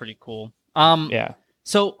that was pretty cool.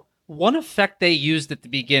 So one effect they used at the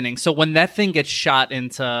beginning, so when that thing gets shot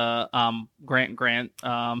into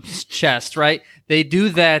Grant's chest, right? They do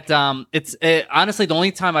that. Honestly, the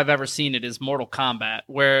only time I've ever seen it is Mortal Kombat,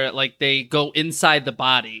 where like they go inside the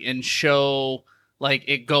body and show like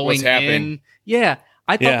it going in. Yeah.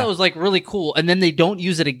 I thought that was like really cool. And then they don't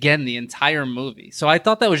use it again the entire movie. So I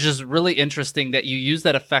thought that was just really interesting that you use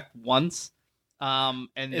that effect once. And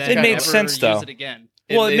then it made sense though. Use it again.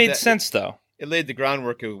 Well, it made sense though. It laid the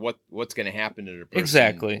groundwork of what's going to happen to the person.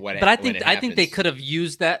 Exactly. But I think they could have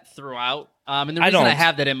used that throughout. And the reason I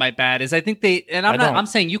have that in my bad is I think I'm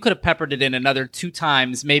saying you could have peppered it in another 2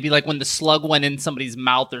 times, maybe like when the slug went in somebody's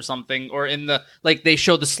mouth or something, or in the, like they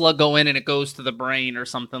show the slug go in and it goes to the brain or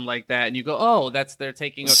something like that. And you go, oh, they're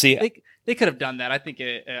taking. See, they could have done that. I think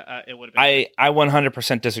it would have been. I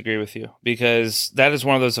 100% disagree with you, because that is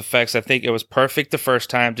one of those effects. I think it was perfect the first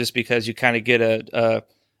time, just because you kind of get a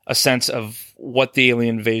sense of what the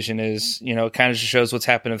alien invasion is. It kind of just shows what's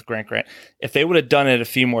happened with Grant. If they would have done it a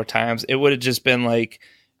few more times, it would have just been like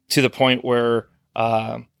to the point where,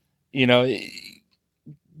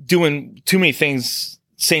 doing too many things,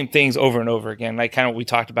 same things over and over again, like kind of what we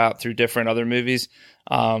talked about through different other movies.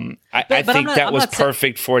 I think that was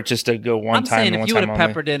perfect for it just to go one time. I'm saying if you would have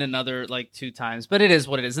peppered in another like 2 times, but it is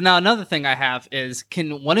what it is. Now, another thing I have is,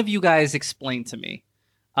 can one of you guys explain to me?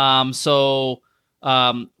 So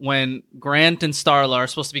when Grant and Starla are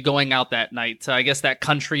supposed to be going out that night to, I guess, that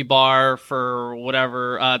country bar for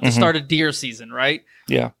whatever, to start a deer season, right?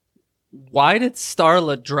 Yeah. Why did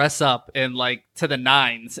Starla dress up in like to the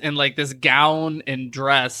nines in like this gown and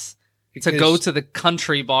dress to go to the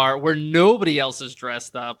country bar where nobody else is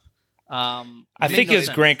dressed up? I think it's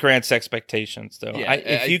Grant's expectations, though. Yeah,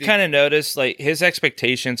 if you kind of notice, like his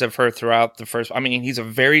expectations of her throughout the first, I mean, he's a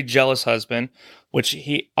very jealous husband, which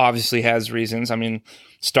he obviously has reasons. I mean,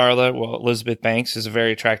 Starla, well, Elizabeth Banks is a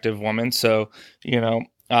very attractive woman, so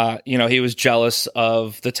he was jealous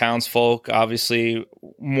of the townsfolk, obviously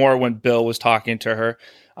more when Bill was talking to her,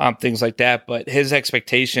 things like that. But his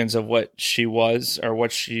expectations of what she was or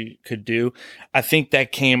what she could do, I think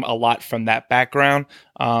that came a lot from that background.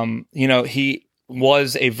 He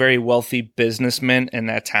was a very wealthy businessman in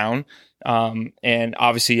that town. And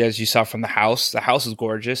obviously, as you saw from the house is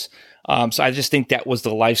gorgeous. So I just think that was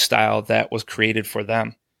the lifestyle that was created for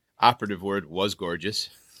them. Operative word was gorgeous.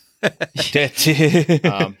 No,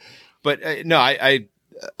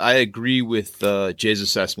 I agree with Jay's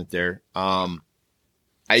assessment there.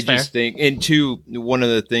 I just think, and two, one of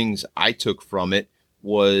the things I took from it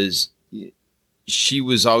was she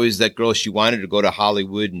was always that girl. She wanted to go to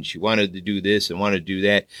Hollywood and she wanted to do this and wanted to do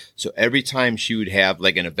that. So every time she would have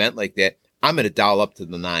like an event like that, I'm going to dial up to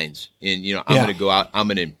the nines and, I'm going to go out. I'm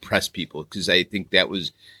going to impress people because I think that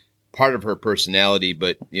was part of her personality,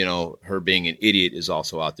 but her being an idiot is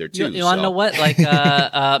also out there too. You want to know what? Like,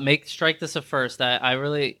 strike this a first.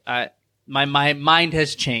 My mind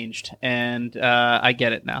has changed, and I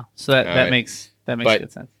get it now. So that makes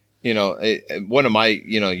good sense. One of my,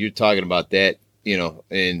 you're talking about that,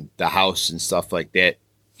 in the house and stuff like that.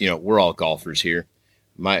 We're all golfers here.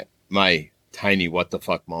 My tiny what the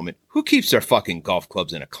fuck moment. Who keeps their fucking golf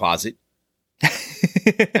clubs in a closet?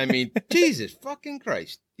 I mean, Jesus fucking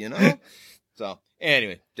Christ, So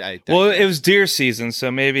anyway, it was deer season,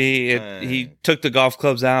 so maybe he took the golf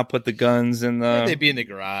clubs out, put the guns in the. They'd be in the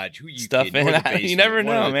garage. Who you stuff kidding? in? You never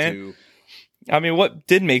know, man. Two. I mean, what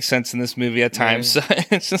did make sense in this movie at times? Yeah. So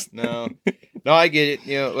it's just no, I get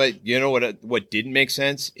it. What didn't make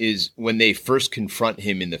sense is when they first confront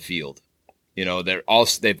him in the field.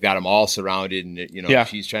 They've got him all surrounded, and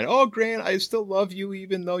she's trying. Oh, Grant, I still love you,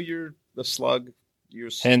 even though you're a slug.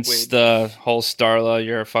 Hence the whole Starla,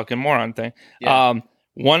 you're a fucking moron thing. Yeah.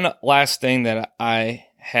 One last thing that I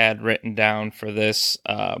had written down for this,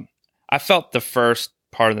 I felt the first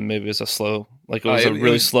part of the movie was slow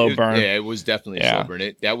burn. Yeah, it was definitely a slow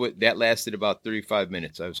burn. That lasted about 35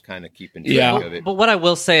 minutes. I was kind of keeping track of it. But what I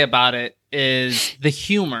will say about it is the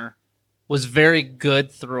humor was very good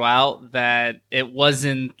throughout, that it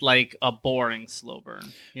wasn't like a boring slow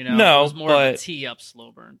burn. No, it was more of a tee up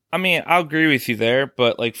slow burn. I mean, I'll agree with you there,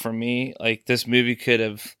 but like for me, like this movie could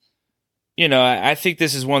have, I think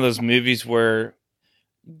this is one of those movies where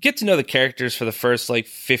you get to know the characters for the first like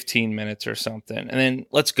 15 minutes or something, and then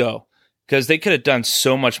let's go. Because they could have done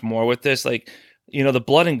so much more with this. Like, the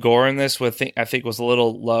blood and gore in this, I think was a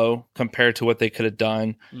little low compared to what they could have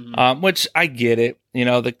done, which I get it.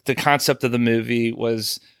 The concept of the movie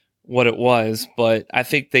was what it was, but I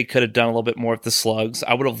think they could have done a little bit more with the slugs.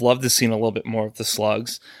 I would have loved to have seen a little bit more of the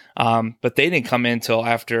slugs, but they didn't come in until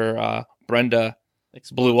after Brenda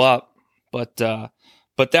blew up. But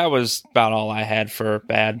that was about all I had for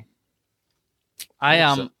bad.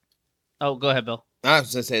 Oh, go ahead, Bill. I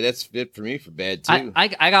was going to say, that's it for me for bad, too.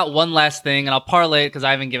 I got one last thing, and I'll parlay it because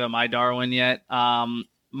I haven't given my Darwin yet.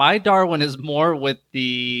 My Darwin is more with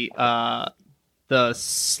the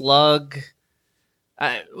slug,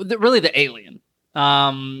 really the alien.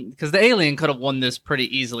 Because the alien could have won this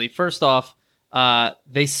pretty easily. First off,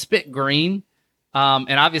 they spit green,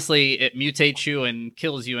 and obviously it mutates you and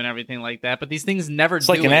kills you and everything like that. But these things never do it. It's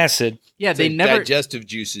like an acid. Yeah, they never... digestive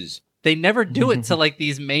juices. They never do it to like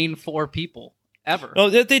these main four people. Ever. Oh,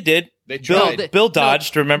 they did. They tried. Bill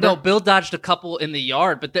dodged, remember? No, Bill dodged a couple in the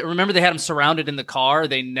yard, but remember they had him surrounded in the car?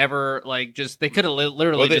 They never, they could have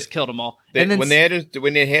literally just killed them all. When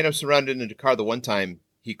they had him surrounded in the car the one time,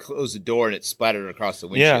 he closed the door and it splattered across the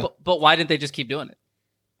windshield. Yeah. But why didn't they just keep doing it?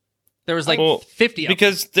 There was 50 of them.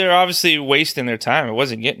 Because they're obviously wasting their time. It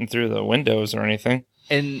wasn't getting through the windows or anything.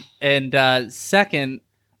 And second...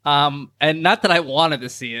 and not that I wanted to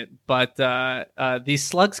see it, but these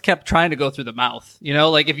slugs kept trying to go through the mouth.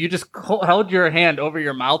 Like if you just held your hand over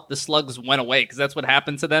your mouth, the slugs went away because that's what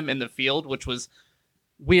happened to them in the field, which was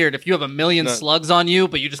weird. If you have a million No. slugs on you,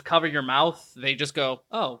 but you just cover your mouth, they just go,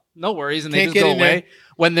 oh, no worries, and they Can't just get go in there. away.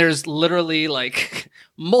 When there's literally like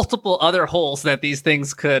multiple other holes that these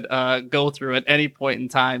things could go through at any point in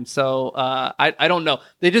time. So I don't know.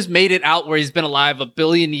 They just made it out where he's been alive 1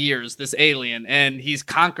 billion years, this alien, and he's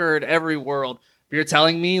conquered every world. But you're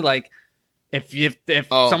telling me like if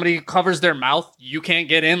somebody covers their mouth, you can't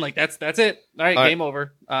get in. Like that's it. All right, game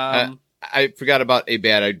over. I forgot about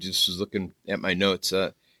Abad. I just was looking at my notes.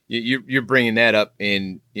 You're bringing that up,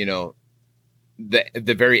 and you know,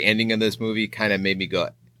 the very ending of this movie kind of made me go,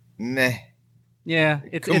 meh. Yeah,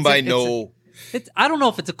 Kumbaya no. I don't know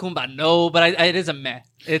if it's a kumbaya no, but it is a meh.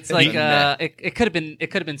 It's like Meh. it could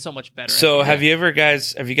have been so much better. So have you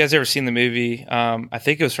guys ever seen the movie? I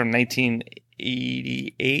think it was from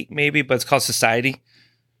 1988, maybe, but it's called Society.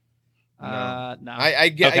 No. I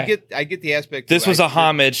get the aspect. This was a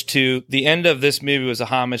homage to the end of this movie. Was a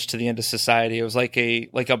homage to the end of Society. It was like a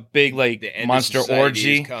big The end of monster society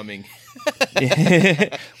orgy is coming.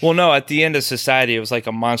 Well, no, at the end of Society, it was like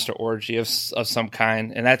a monster orgy of some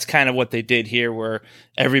kind, and that's kind of what they did here, where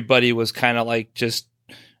everybody was kind of like just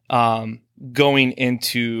going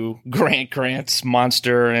into Grant's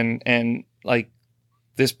monster and like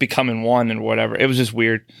this becoming one and whatever. It was just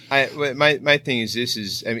weird. My thing is, this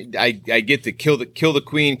is, I mean, I get the kill the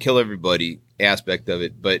queen, kill everybody aspect of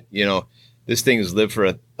it, but you know, this thing has lived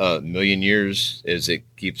for a million years as it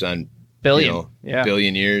keeps on billion,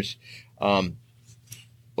 billion years.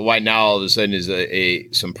 Why now all of a sudden is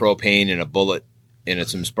some propane and a bullet and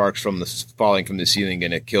some sparks falling from the ceiling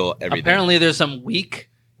going to kill everything? Apparently, there's some weak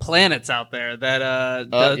planets out there that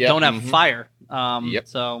don't have fire.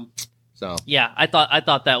 So yeah, I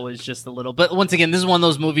thought that was just a little. But once again, this is one of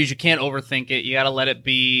those movies you can't overthink it. You got to let it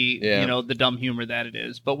be, the dumb humor that it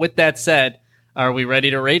is. But with that said, are we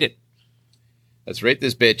ready to rate it? Let's rate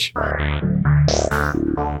this bitch.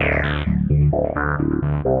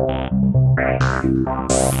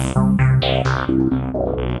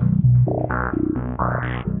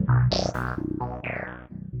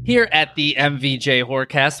 Here at the MVJ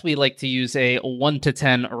Horrorcast, we like to use a 1 to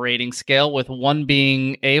 10 rating scale, with 1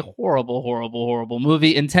 being a horrible, horrible, horrible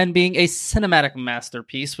movie and 10 being a cinematic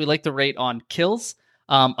masterpiece. We like to rate on kills,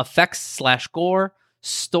 effects/gore,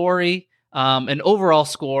 story, an overall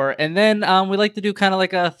score, and then we like to do kind of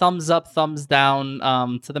like a thumbs up, thumbs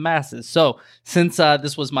down to the masses. So since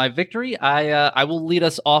this was my victory, I will lead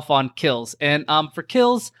us off on kills. And for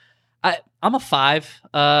kills, I'm a 5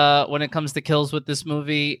 when it comes to kills with this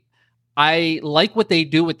movie. I like what they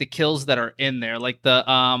do with the kills that are in there. Like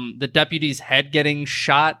the deputy's head getting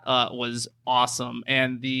shot was awesome,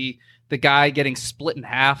 and the guy getting split in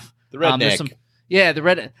half. The redneck.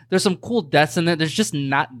 There's some cool deaths in there. There's just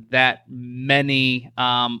not that many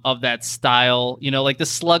of that style. You know, like the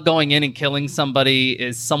slug going in and killing somebody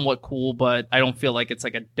is somewhat cool, but I don't feel like it's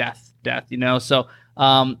like a death. You know, so.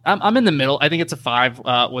 I'm in the middle. I think it's a 5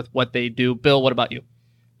 with what they do. Bill, what about you?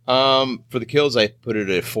 For the kills, I put it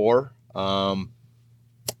at 4. The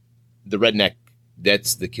redneck,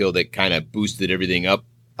 that's the kill that kind of boosted everything up.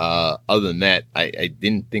 Other than that, I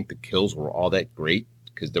didn't think the kills were all that great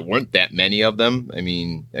because there weren't that many of them. I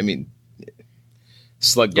mean,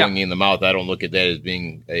 slug going in the mouth, I don't look at that as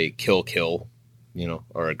being a kill, you know,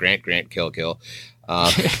 or a Grant kill.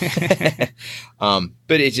 But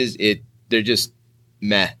they're just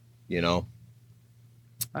meh, you know.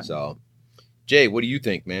 So, Jay, what do you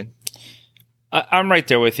think, man? I'm right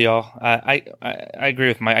there with y'all. I agree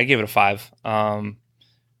with Mike. I give it a 5.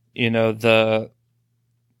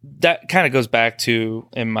 That kind of goes back to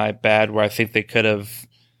in my bad where I think they could have,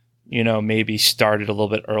 maybe started a little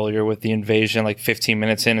bit earlier with the invasion, like 15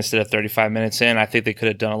 minutes in instead of 35 minutes in. I think they could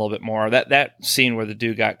have done a little bit more. That scene where the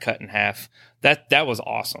dude got cut in half, that was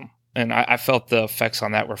awesome, and I felt the effects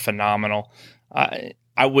on that were phenomenal.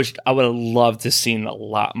 I would have loved to have seen a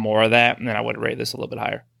lot more of that, and then I would rate this a little bit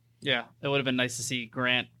higher. Yeah, it would have been nice to see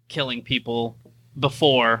Grant killing people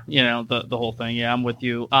before, the whole thing. Yeah, I'm with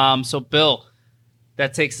you. So, Bill,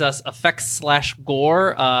 that takes us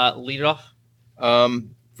effects/gore. Lead it off.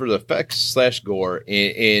 For the effects/gore,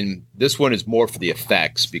 and this one is more for the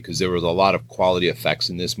effects because there was a lot of quality effects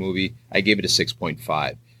in this movie. I gave it a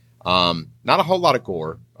 6.5. Not a whole lot of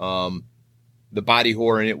gore. The body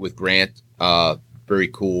horror in it with Grant, very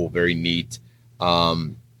cool, very neat.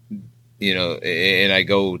 And I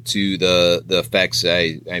go to the effects.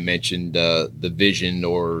 I mentioned the vision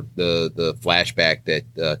or the flashback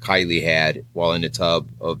that Kylie had while in the tub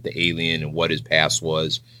of the alien and what his past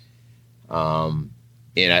was. And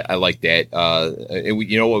I like that.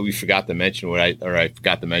 And what we forgot to mention, I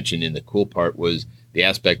forgot to mention in the cool part was the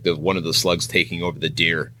aspect of one of the slugs taking over the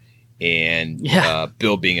deer and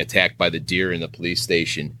Bill being attacked by the deer in the police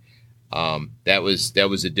station. That was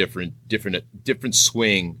a different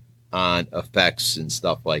swing on effects and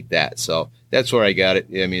stuff like that. So that's where I got it.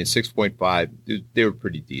 I mean, 6.5. They were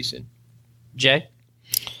pretty decent. Jay?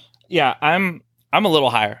 Yeah, I'm a little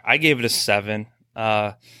higher. I gave it a 7.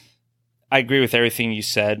 I agree with everything you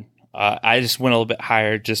said. I just went a little bit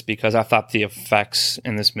higher just because I thought the effects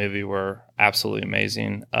in this movie were absolutely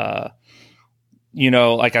amazing.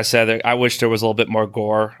 Like I said, I wish there was a little bit more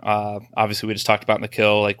gore. Obviously, we just talked about in The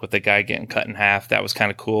Kill, like with the guy getting cut in half. That was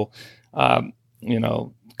kind of cool. A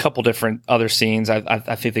couple different other scenes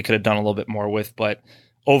I think they could have done a little bit more with. But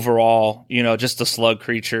overall, just the slug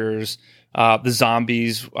creatures, the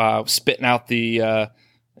zombies spitting out the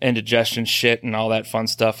indigestion shit and all that fun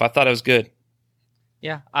stuff. I thought it was good.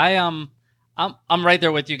 Yeah, I'm right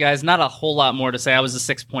there with you guys. Not a whole lot more to say. I was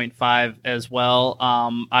a 6.5 as well.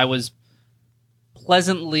 I was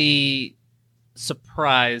pleasantly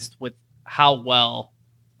surprised with how well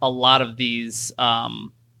a lot of these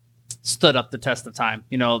stood up the test of time,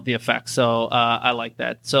 the effects. So I like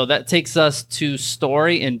that. So that takes us to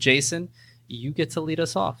story, and Jason, you get to lead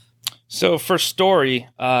us off. So for story,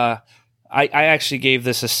 I actually gave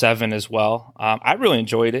this a 7 as well. I really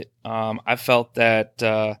enjoyed it. I felt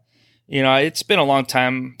that, it's been a long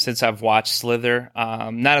time since I've watched Slither.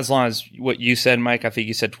 Not as long as what you said, Mike. I think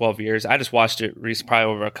you said 12 years. I just watched it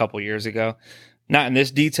probably over a couple years ago. Not in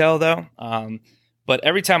this detail, though. But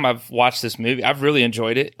every time I've watched this movie, I've really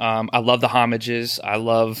enjoyed it. I love the homages. I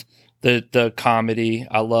love the comedy.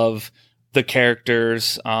 I love the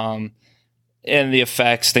characters. And the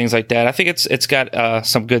effects, things like that. I think it's got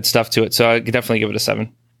some good stuff to it, so I could definitely give it a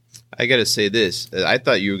 7. I got to say this. I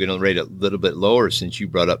thought you were going to rate it a little bit lower since you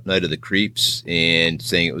brought up Night of the Creeps and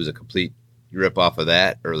saying it was a complete rip off of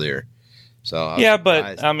that earlier. So yeah,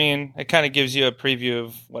 but I mean, it kind of gives you a preview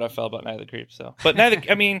of what I felt about Night of the Creeps. So, but Night of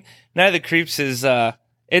the Creeps is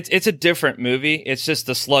it's a different movie. It's just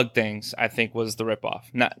the slug things I think was the ripoff.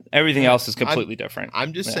 Not everything else is completely different.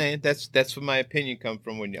 I'm just saying that's where my opinion come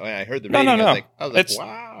from when I heard the rating. I was like,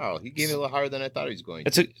 wow, he gave it a little higher than I thought he was going.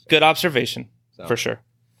 It's a good observation for sure.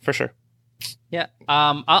 Yeah.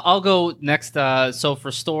 I'll go next. So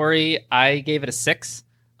for story, I gave it a 6.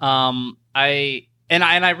 I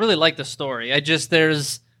really like the story.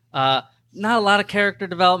 There's not a lot of character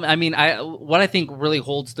development. I mean, what I think really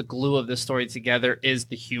holds the glue of this story together is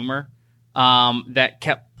the humor that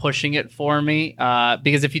kept pushing it for me.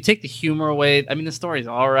 Because if you take the humor away, I mean, the story's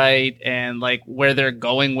all right, and like where they're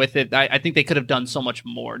going with it, I think they could have done so much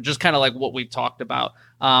more. Just kind of like what we've talked about.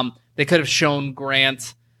 They could have shown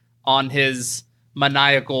Grant on his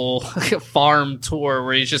maniacal farm tour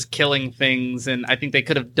where he's just killing things, and I think they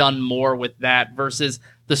could have done more with that. Versus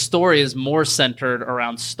the story is more centered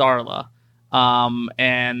around Starla.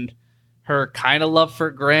 And her kind of love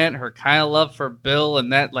for Grant, her kind of love for Bill,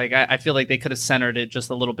 and that, like, I feel like they could have centered it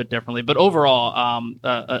just a little bit differently. But overall,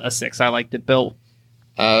 a 6. I liked it. Bill?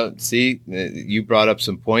 See, you brought up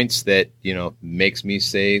some points that, makes me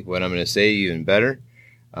say what I'm going to say even better.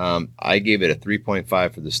 I gave it a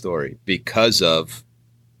 3.5 for the story because of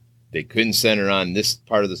they couldn't center on this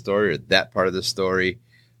part of the story or that part of the story,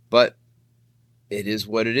 but it is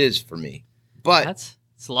what it is for me. But that's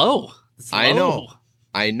slow. I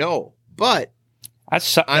know, but that's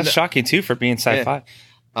shocking too for being sci-fi.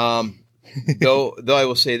 Yeah. Though I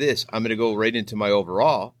will say this, I'm going to go right into my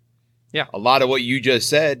overall. Yeah, a lot of what you just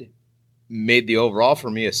said made the overall for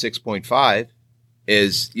me a 6.5.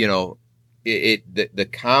 Is the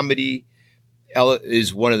comedy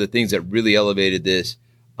is one of the things that really elevated this.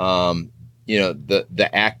 The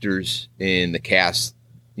actors in the cast,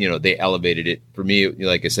 they elevated it for me.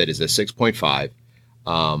 Like I said, is a 6.5.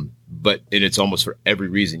 But it's almost for every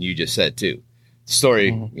reason you just said too. The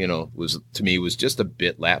story, was just a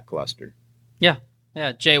bit lackluster. Yeah.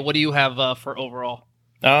 Jay, what do you have for overall?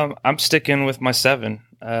 I'm sticking with my 7.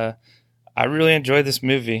 I really enjoyed this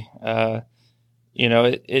movie.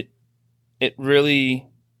 It really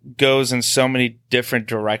goes in so many different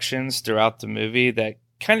directions throughout the movie that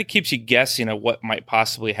kind of keeps you guessing what might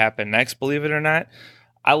possibly happen next. Believe it or not,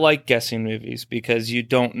 I like guessing movies because you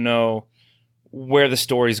don't know where the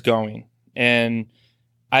story's going. And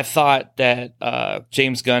I thought that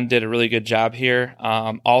James Gunn did a really good job here.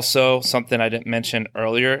 Also, something I didn't mention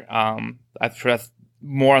earlier, I've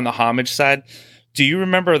more on the homage side. Do you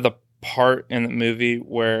remember the part in the movie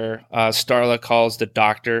where Starla calls the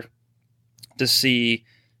doctor to see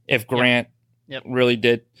if Grant really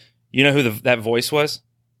did? You know who that voice was?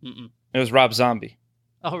 Mm-mm. It was Rob Zombie.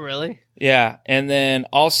 Oh, really? Yeah. And then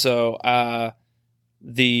also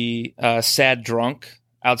the sad drunk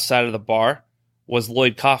outside of the bar was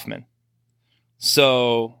Lloyd Kaufman.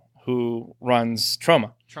 so who runs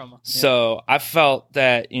Troma. Trauma. So I felt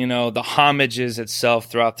that, the homages itself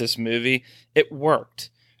throughout this movie, it worked.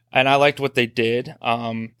 And I liked what they did.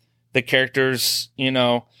 The characters, you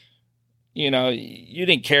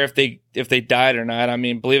didn't care if they died or not. I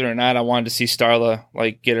mean, believe it or not, I wanted to see Starla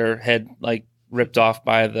get her head ripped off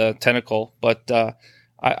by the tentacle. But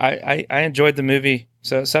I enjoyed the movie.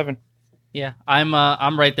 So 7. Yeah,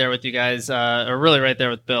 I'm right there with you guys, or really right there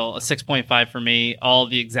with Bill. A 6.5 for me, all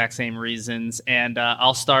the exact same reasons. And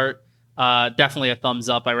I'll start. Definitely a thumbs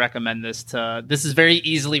up. I recommend this This is very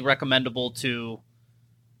easily recommendable to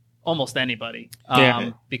almost anybody.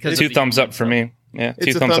 Because 2 thumbs up for me. Yeah,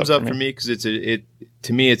 it's a thumbs up for me because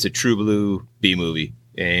to me it's a true blue B movie,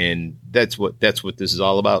 and that's what this is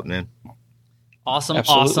all about, man. Awesome.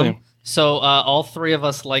 Absolutely. So all 3 of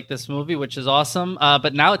us like this movie, which is awesome.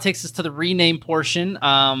 But now it takes us to the rename portion.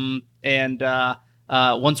 And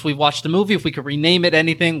once we've watched the movie, if we could rename it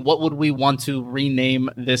anything, what would we want to rename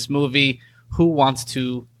this movie? Who wants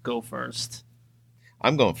to go first?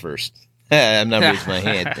 I'm going first. I'm not raising my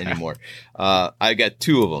hand anymore. I got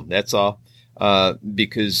 2 of them. That's all.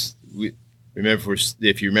 Because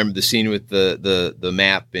if you remember the scene with the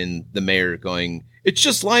map and the mayor going, "It's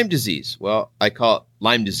just Lyme disease." Well, I call it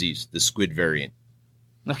Lyme disease, the squid variant.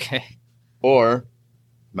 Okay. Or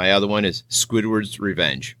my other one is Squidward's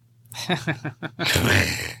Revenge.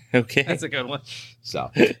 Okay. That's a good one.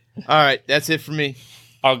 So, all right. That's it for me.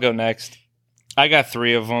 I'll go next. I got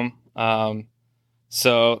 3 of them.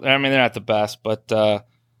 So, I mean, they're not the best, but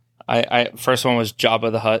I first one was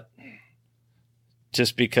Jabba the Hutt.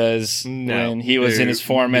 Just because when he was in his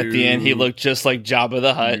form at the end, he looked just like Jabba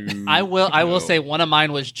the Hutt. I will say one of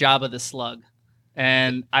mine was Jabba the Slug,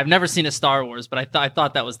 and I've never seen a Star Wars, but I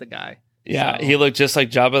thought that was the guy. Yeah, so. He looked just like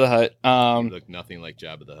Jabba the Hutt. He looked nothing like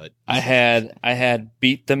Jabba the Hutt. I had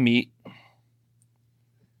Beat the Meat,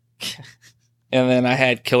 and then I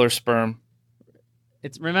had Killer Sperm.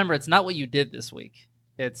 Remember, it's not what you did this week.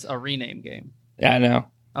 It's a rename game. Yeah, I know.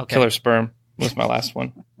 Okay. Killer Sperm was my last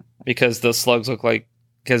one. Because the slugs look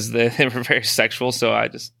because they were very sexual, so I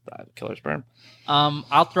just thought Killer Sperm.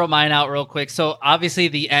 I'll throw mine out real quick. So obviously,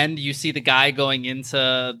 the end, you see the guy going into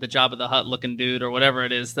the Jabba the Hutt looking dude or whatever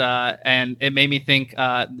it is, and it made me think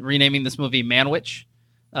renaming this movie Manwich,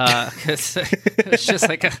 because it's just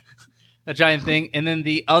like a giant thing. And then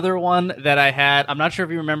the other one that I had, I'm not sure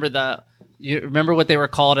if you remember what they were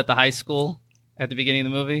called at the high school at the beginning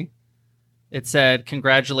of the movie. It said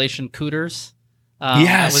 "Congratulations, Cooters." Yes.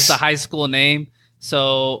 That was the high school name.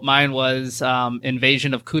 So mine was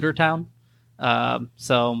Invasion of Cootertown.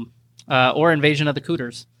 Or Invasion of the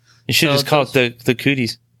Cooters. You should just call it the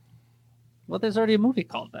Cooties. Well, there's already a movie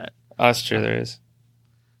called that. Oh, that's true, there is.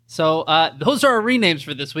 So those are our renames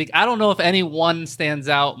for this week. I don't know if any one stands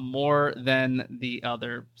out more than the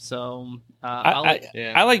other. So I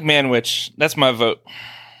like Manwich. That's my vote.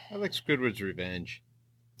 I like Squidward's Revenge.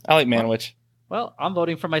 I like Manwich. Well, I'm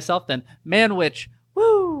voting for myself then. Manwich.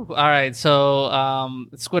 Woo! All right, so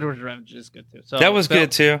Squidward's Revenge is good too. So that was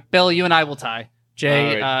good too. Bill, you and I will tie.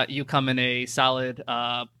 Jay, right. You come in a solid.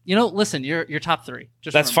 Listen, you're top 3.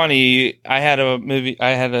 Just that's remember. funny. I had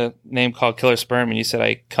a name called Killer Sperm, and you said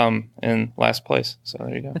I come in last place. So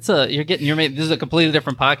there you go. This is a completely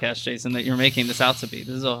different podcast, Jason, that you're making this out to be.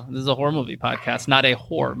 This is a horror movie podcast, not a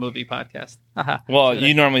horror movie podcast. Well,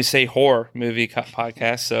 you normally say horror movie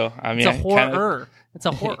podcast, so I mean, it's a horror. It's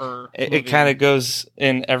a horror. It kind of goes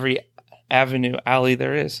in every alley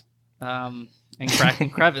there is. And crack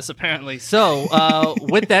and crevice, apparently. So,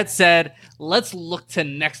 with that said, let's look to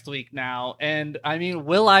next week now. And I mean,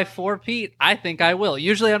 will I four-peat? I think I will.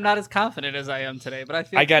 Usually, I'm not as confident as I am today, but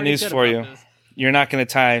I got news for you. This. You're not going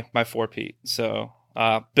to tie my four-peat. So,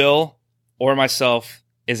 Bill or myself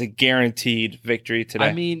is a guaranteed victory today.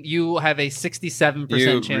 I mean, you have a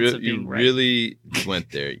 67% chance of being right. You really went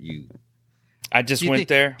there. I just went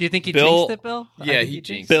there. Do you think he jinxed it, Bill? Yeah, he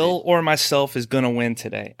jinxed Bill or myself is going to win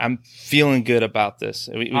today. I'm feeling good about this.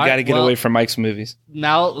 We got to get away from Mike's movies.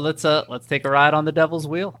 Now let's take a ride on the Devil's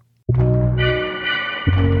Wheel.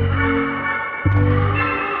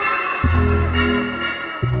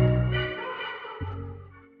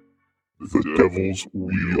 The Devil's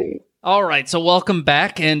Wheel. All right, so welcome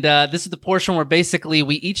back, and this is the portion where basically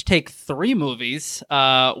we each take 3 movies,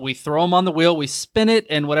 we throw them on the wheel, we spin it,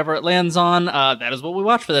 and whatever it lands on, that is what we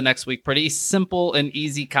watch for the next week. Pretty simple and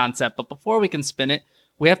easy concept, but before we can spin it,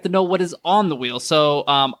 we have to know what is on the wheel. So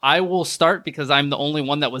I will start because I'm the only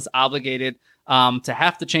one that was obligated to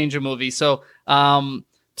have to change a movie. So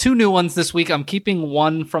 2 new ones this week. I'm keeping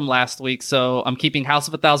one from last week, so I'm keeping House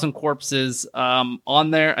of a Thousand Corpses on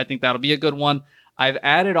there. I think that'll be a good one. I've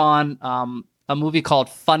added on a movie called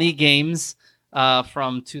Funny Games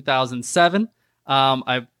from 2007.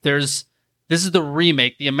 This is the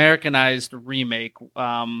remake, the Americanized remake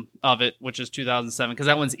of it, which is 2007, because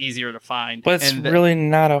that one's easier to find. But it's really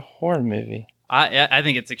not a horror movie. I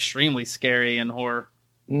think it's extremely scary and horror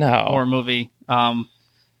No. movie.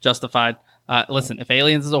 Justified. Listen, if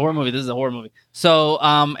Aliens is a horror movie, this is a horror movie. So,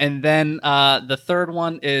 and then the third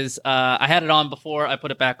one is I had it on before, I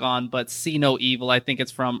put it back on, but See No Evil. I think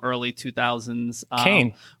it's from early 2000s.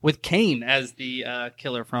 Kane. With Kane as the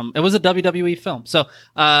killer from. It was a WWE film. So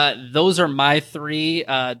those are my three.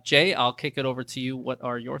 Jay, I'll kick it over to you. What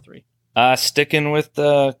are your three? Sticking with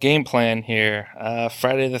the game plan here.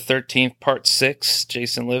 Friday the 13th, Part 6,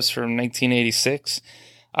 Jason Lives from 1986.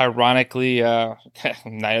 Ironically,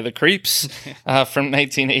 Night of the Creeps from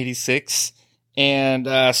 1986. And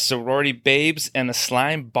Sorority Babes and the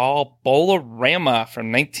Slime Ball Bowl-O-Rama from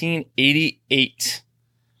 1988.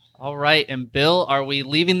 All right. And Bill, are we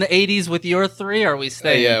leaving the 80s with your three, or are we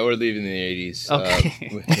staying? Yeah, we're leaving the 80s.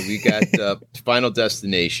 Okay. We got Final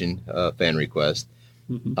Destination, fan request.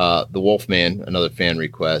 The Wolfman, another fan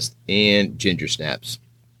request. And Ginger Snaps.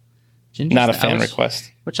 Not a fan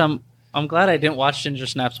request. Which I'm glad I didn't watch Ginger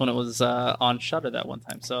Snaps when it was on Shudder that one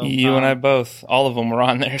time. So you and I both, all of them were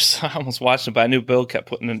on there, so I almost watched it, but I knew Bill kept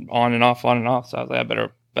putting it on and off, so I was like, I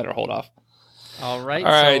better hold off. All right,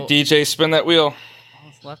 DJ, spin that wheel. All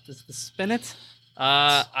that's left is to spin it.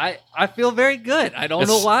 I feel very good. I don't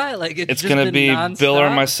know why. Like it's gonna be nonstop. Bill or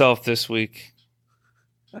myself this week.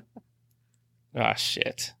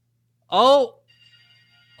 Shit. Oh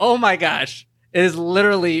my gosh! It is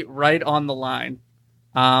literally right on the line.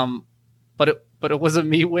 But it wasn't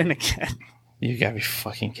me win again. You gotta be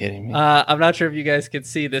fucking kidding me. I'm not sure if you guys can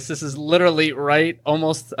see this. This is literally right,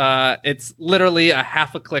 almost. It's literally a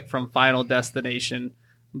half a click from Final Destination,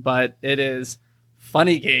 but it is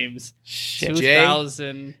Funny Games. Shit.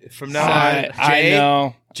 2000. From now on,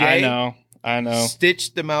 I know.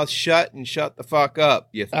 Stitch the mouth shut and shut the fuck up.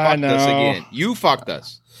 You fucked us again. You fucked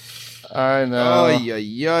us. I know.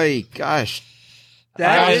 Oy, gosh.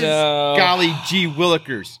 That is golly gee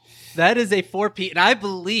willikers. That is a 4P, and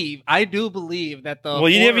I do believe that the. Well,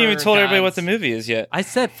 you haven't even told everybody what gods- the movie is yet. I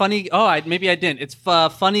said funny. Maybe I didn't. It's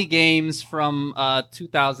Funny Games from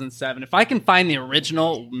 2007. If I can find the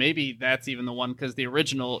original, maybe that's even the one, because the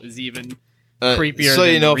original is even creepier. So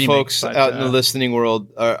than you know, the remake, folks but, out in the listening world,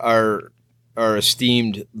 our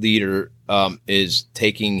esteemed leader is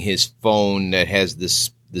taking his phone that has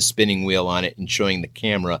the spinning wheel on it and showing the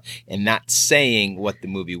camera and not saying what the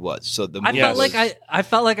movie was. So the movie I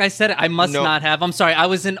felt like I said it. I must not have. I'm sorry. I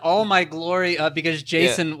was in all my glory because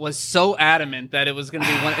Jason was so adamant that it was going to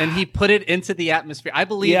be one, and he put it into the atmosphere. I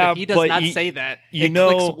believe if he does not say that,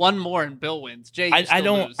 clicks one more and Bill wins. Jay,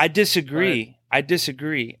 lose. I disagree. I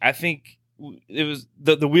disagree. I think it was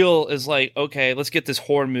the wheel is like, okay, let's get this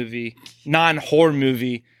non-horror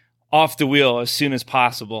movie off the wheel as soon as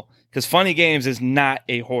possible. Because Funny Games is not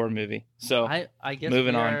a horror movie. So I guess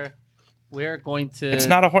moving on. We're going to. It's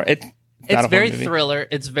not a horror. It's very thriller.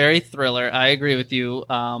 It's very thriller. I agree with you.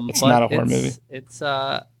 It's not a horror movie. It's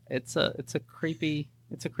a creepy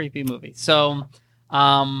movie. So,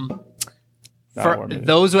 for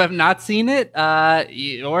those who have not seen it,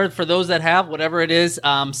 or for those that have, whatever it is,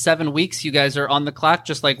 7 weeks. You guys are on the clock,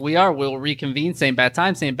 just like we are. We'll reconvene, same bad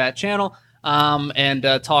time, same bad channel, and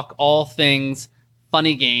talk all things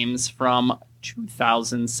Funny Games from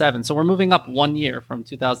 2007. So we're moving up 1 year from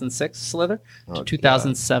 2006 Slither to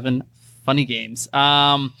 2007 God. Funny Games.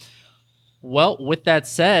 Well, with that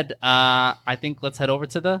said, I think let's head over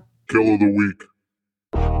to the Kill of the Week.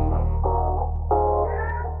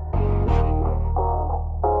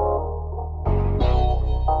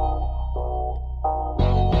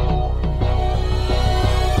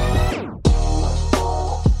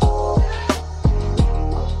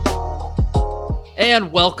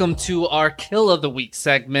 And welcome to our Kill of the Week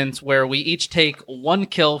segment, where we each take one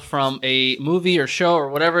kill from a movie or show or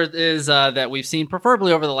whatever it is that we've seen,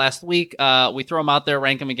 preferably over the last week. We throw them out there,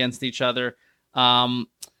 rank them against each other. For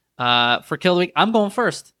Kill of the Week, I'm going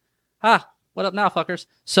first. What up now, fuckers?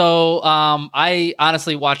 So I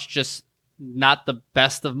honestly watched just not the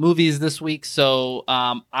best of movies this week, so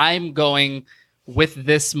I'm going with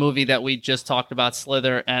this movie that we just talked about,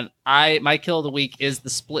 Slither, and my Kill of the Week is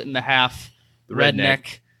the Split in the Half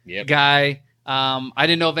redneck guy. I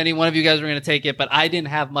didn't know if any one of you guys were going to take it, but I didn't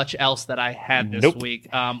have much else that I had this week.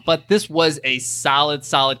 But this was a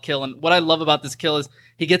solid kill. And what I love about this kill is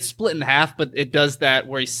he gets split in half, but it does that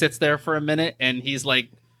where he sits there for a minute and he's like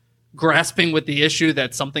grasping with the issue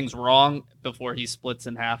that something's wrong before he splits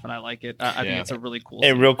in half. And I like it. I think it's a really cool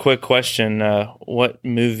scene. Real quick question. What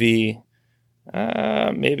movie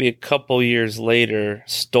maybe a couple years later,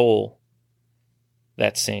 stole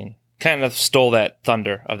that scene. Kind of stole that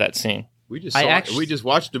thunder of that scene. We just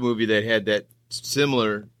watched a movie that had that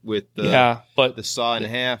similar with but the saw in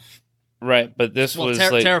half. Right, but this was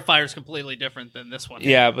Terrifier is completely different than this one.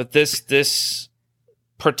 Yeah, but this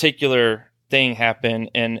particular thing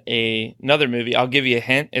happened in another movie. I'll give you a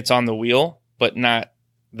hint. It's on the wheel, but not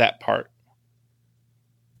that part.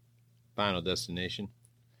 Final Destination.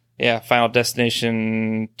 Yeah, Final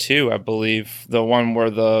Destination 2, I believe. The one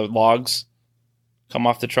where the logs come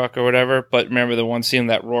off the truck or whatever. But remember the one scene,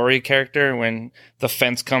 that Rory character, when the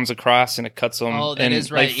fence comes across and it cuts him in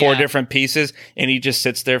like four different pieces, and he just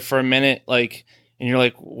sits there for a minute, like, and you're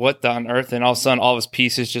like, what on earth? And all of a sudden, all of his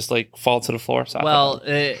pieces just like fall to the floor. So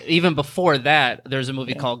even before that, there's a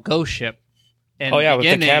movie called Ghost Ship. And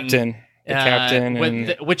with the captain.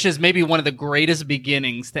 Which is maybe one of the greatest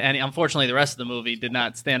beginnings to any. Unfortunately, the rest of the movie did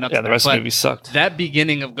not stand up. Yeah, the rest of the movie sucked. That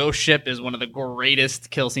beginning of Ghost Ship is one of the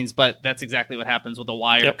greatest kill scenes. But that's exactly what happens with the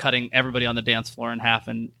wire cutting everybody on the dance floor in half,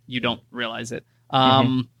 and you don't realize it.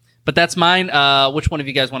 But that's mine. Which one of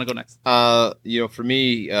you guys want to go next? For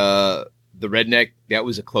me, the Redneck, that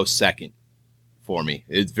was a close second for me.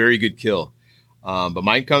 It's a very good kill. But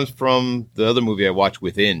mine comes from the other movie I watched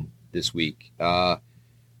Within this week.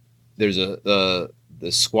 There's the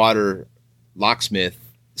squatter locksmith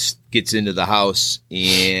gets into the house,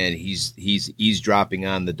 and he's eavesdropping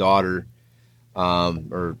on the daughter,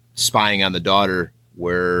 or spying on the daughter,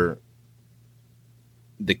 where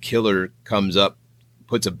the killer comes up,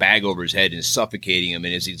 puts a bag over his head and is suffocating him.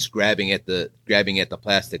 And as he's grabbing at the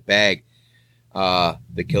plastic bag,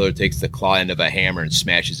 the killer takes the claw end of a hammer and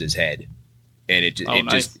smashes his head. And it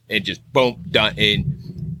just boom, done.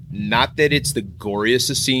 And not that it's the goriest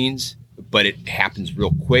of scenes, but it happens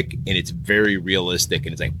real quick and it's very realistic.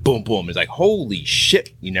 And it's like boom, boom. It's like, holy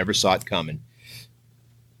shit, you never saw it coming.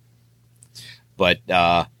 But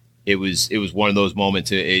it was one of those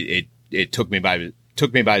moments. It took me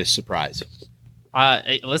by surprise.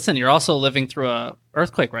 Listen, you're also living through a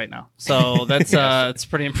earthquake right now, so that's it's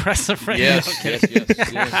pretty impressive. Right now. Yes.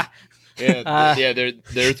 The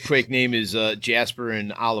earthquake name is Jasper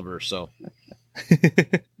and Oliver. So,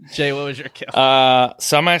 Jay, what was your kill?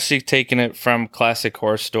 So I'm actually taking it from Classic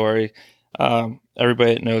Horror Story.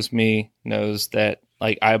 Everybody that knows me knows that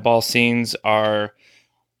like eyeball scenes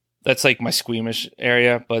that's like my squeamish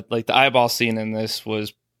area, but like the eyeball scene in this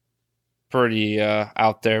was pretty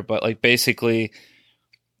out there. But like basically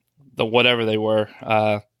the whatever they were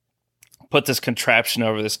put this contraption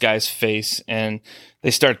over this guy's face, and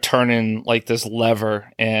they start turning like this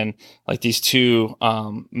lever, and like these two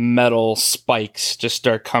metal spikes just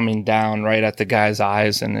start coming down right at the guy's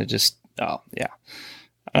eyes, and it just and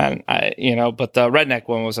but the Redneck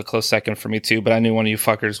one was a close second for me too, but I knew one of you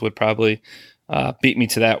fuckers would probably beat me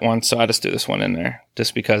to that one, so I just threw this one in there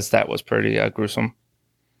just because that was pretty gruesome.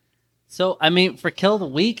 So, I mean, for Kill of the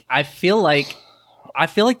Week, I feel like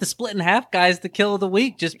the Split in Half guy is the Kill of the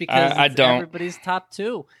Week just because everybody's top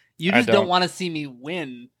two. You just don't want to see me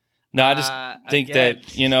win. No, I just think again.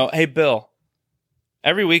 That, hey, Bill,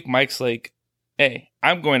 every week Mike's like, hey,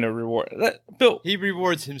 I'm going to reward Bill. He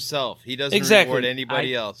rewards himself. He doesn't reward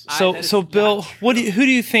anybody else. So Bill, who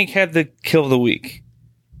do you think had the Kill of the Week?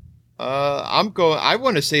 I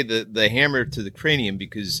want to say the hammer to the cranium,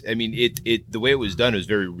 because I mean it the way it was done was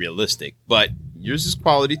very realistic, but yours is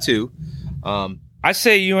quality too. I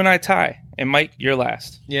say you and I tie, and Mike, you're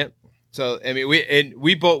last. Yep. So I mean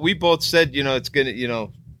we both said it's gonna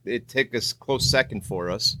it took us close second for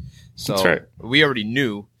us. So that's right. We already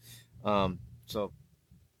knew. So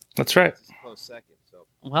that's right. Close second. So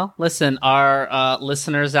well, listen, our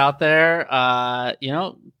listeners out there,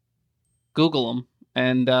 Google them.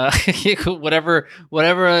 And whatever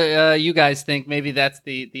you guys think, maybe that's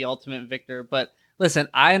the ultimate victor. But listen,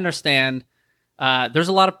 I understand there's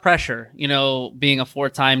a lot of pressure, being a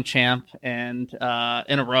 4-time champ and in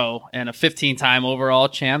a row, and a 15-time overall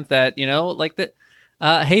champ, that like the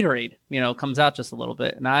haterade comes out just a little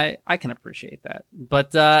bit, and I can appreciate that.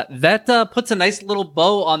 But that puts a nice little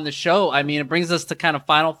bow on the show. I mean, it brings us to kind of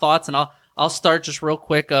final thoughts, and I'll start just real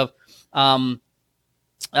quick of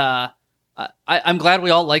I'm glad we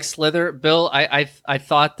all like Slither. Bill, I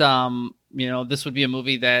thought, this would be a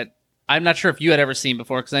movie that I'm not sure if you had ever seen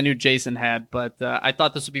before, because I knew Jason had, but I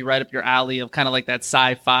thought this would be right up your alley of kind of like that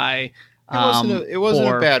sci-fi. It wasn't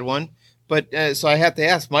a bad one, but so I have to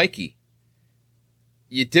ask Mikey,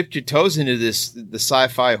 you dipped your toes into the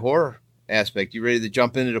sci-fi horror aspect. You ready to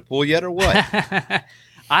jump into the pool yet, or what?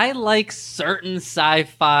 I like certain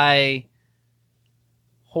sci-fi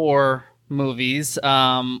horror movies.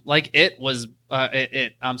 Like It was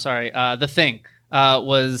I'm sorry. The Thing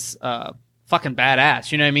was fucking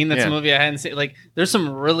badass. You know what I mean? That's a movie I hadn't seen. Like, there's some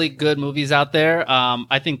really good movies out there.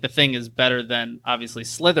 I think The Thing is better than obviously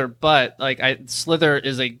Slither, but like Slither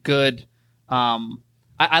is a good.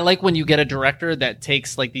 I like when you get a director that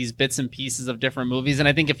takes like these bits and pieces of different movies, and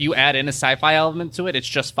I think if you add in a sci-fi element to it, it's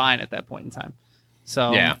just fine at that point in time.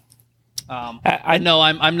 So Yeah. I know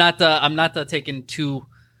I'm not taking 2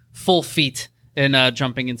 full feet and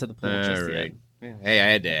jumping into the pool just yet. Hey, I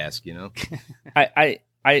had to ask, I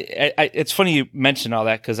it's funny you mentioned all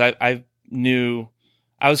that because I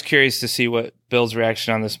was curious to see what Bill's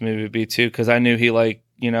reaction on this movie would be too, because I knew he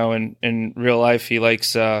in real life he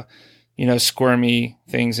likes squirmy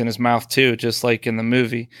things in his mouth too, just like in the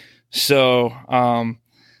movie. So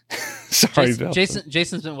sorry, Bill.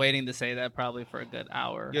 Jason's been waiting to say that probably for a good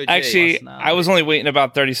hour. Yo, Jay, Actually, I was only waiting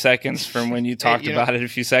about 30 seconds from when you talked about it a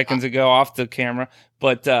few seconds ago off the camera.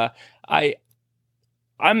 But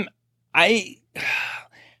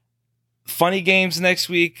Funny Games next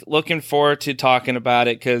week. Looking forward to talking about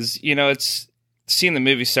it because, it's seen the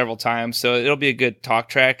movie several times, so it'll be a good talk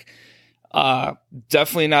track.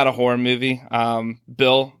 Definitely not a horror movie.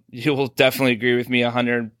 Bill, you will definitely agree with me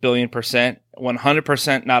 100 billion %.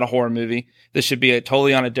 100% not a horror movie. This should be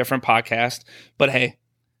totally on a different podcast. But hey,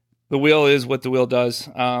 the wheel is what the wheel does.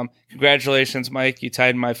 Congratulations, Mike. You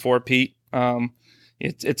tied my 4-peat.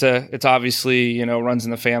 It's obviously, runs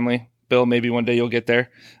in the family. Bill, maybe one day you'll get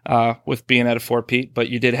there with being at a 4-peat, but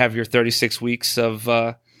you did have your 36 weeks of,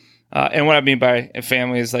 and what I mean by a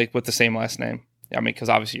family is like with the same last name. I mean, because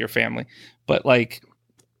obviously you're family, but like,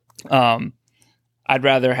 I'd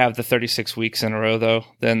rather have the 36 weeks in a row though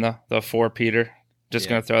than the 4-peater. Just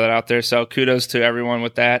going to throw that out there. So kudos to everyone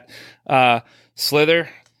with that. Slither,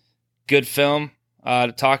 good film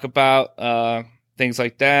to talk about, things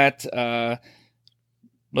like that.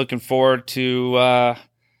 Looking forward to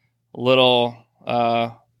little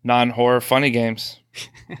non-horror funny games.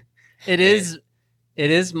 It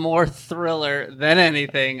is more thriller than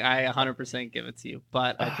anything. I 100% give it to you,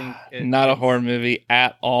 but I think not a horror movie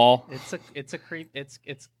at all. It's a creep. It's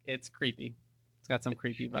creepy. It's got some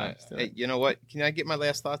creepy vibes to it. Hey, you know what? Can I get my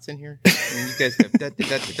last thoughts in here? I mean, you guys have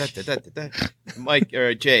Mike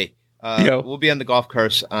or Jay. We'll be on the golf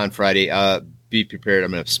course on Friday. Be prepared.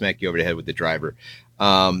 I'm going to smack you over the head with the driver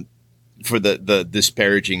for the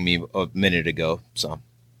disparaging me a minute ago. So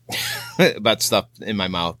about stuff in my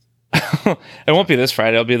mouth. It won't be this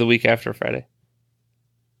Friday. It'll be the week after Friday.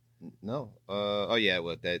 No. Oh yeah.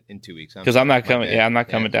 Well, that in 2 weeks. Because I'm not coming. Yeah, I'm not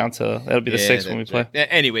coming down to. It'll be the 6th when we play. Right.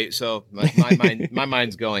 Anyway, so my my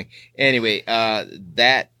mind's going. Anyway,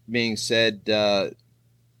 that being said, for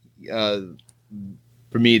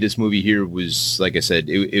me, this movie here was, like I said,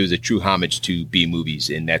 it was a true homage to B movies,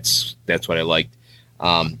 and that's what I liked.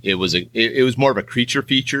 It was more of a creature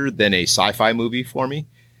feature than a sci-fi movie for me,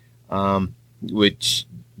 which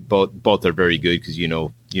both are very good because you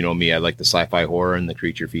know me, I like the sci-fi horror and the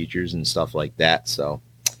creature features and stuff like that. So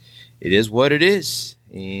it is what it is.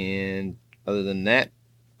 And other than that,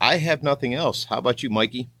 I have nothing else. How about you,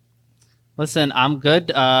 Mikey? Listen, I'm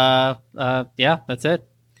good. Yeah, that's it.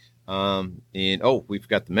 And we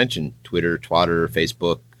forgot to mention Twitter, Twatter,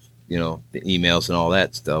 Facebook, the emails and all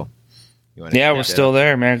that stuff. We're still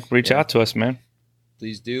there, man. Reach out to us, man.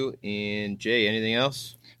 Please do. And Jay, anything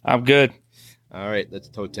else? I'm good. All right, let's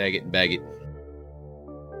toe tag it and bag it.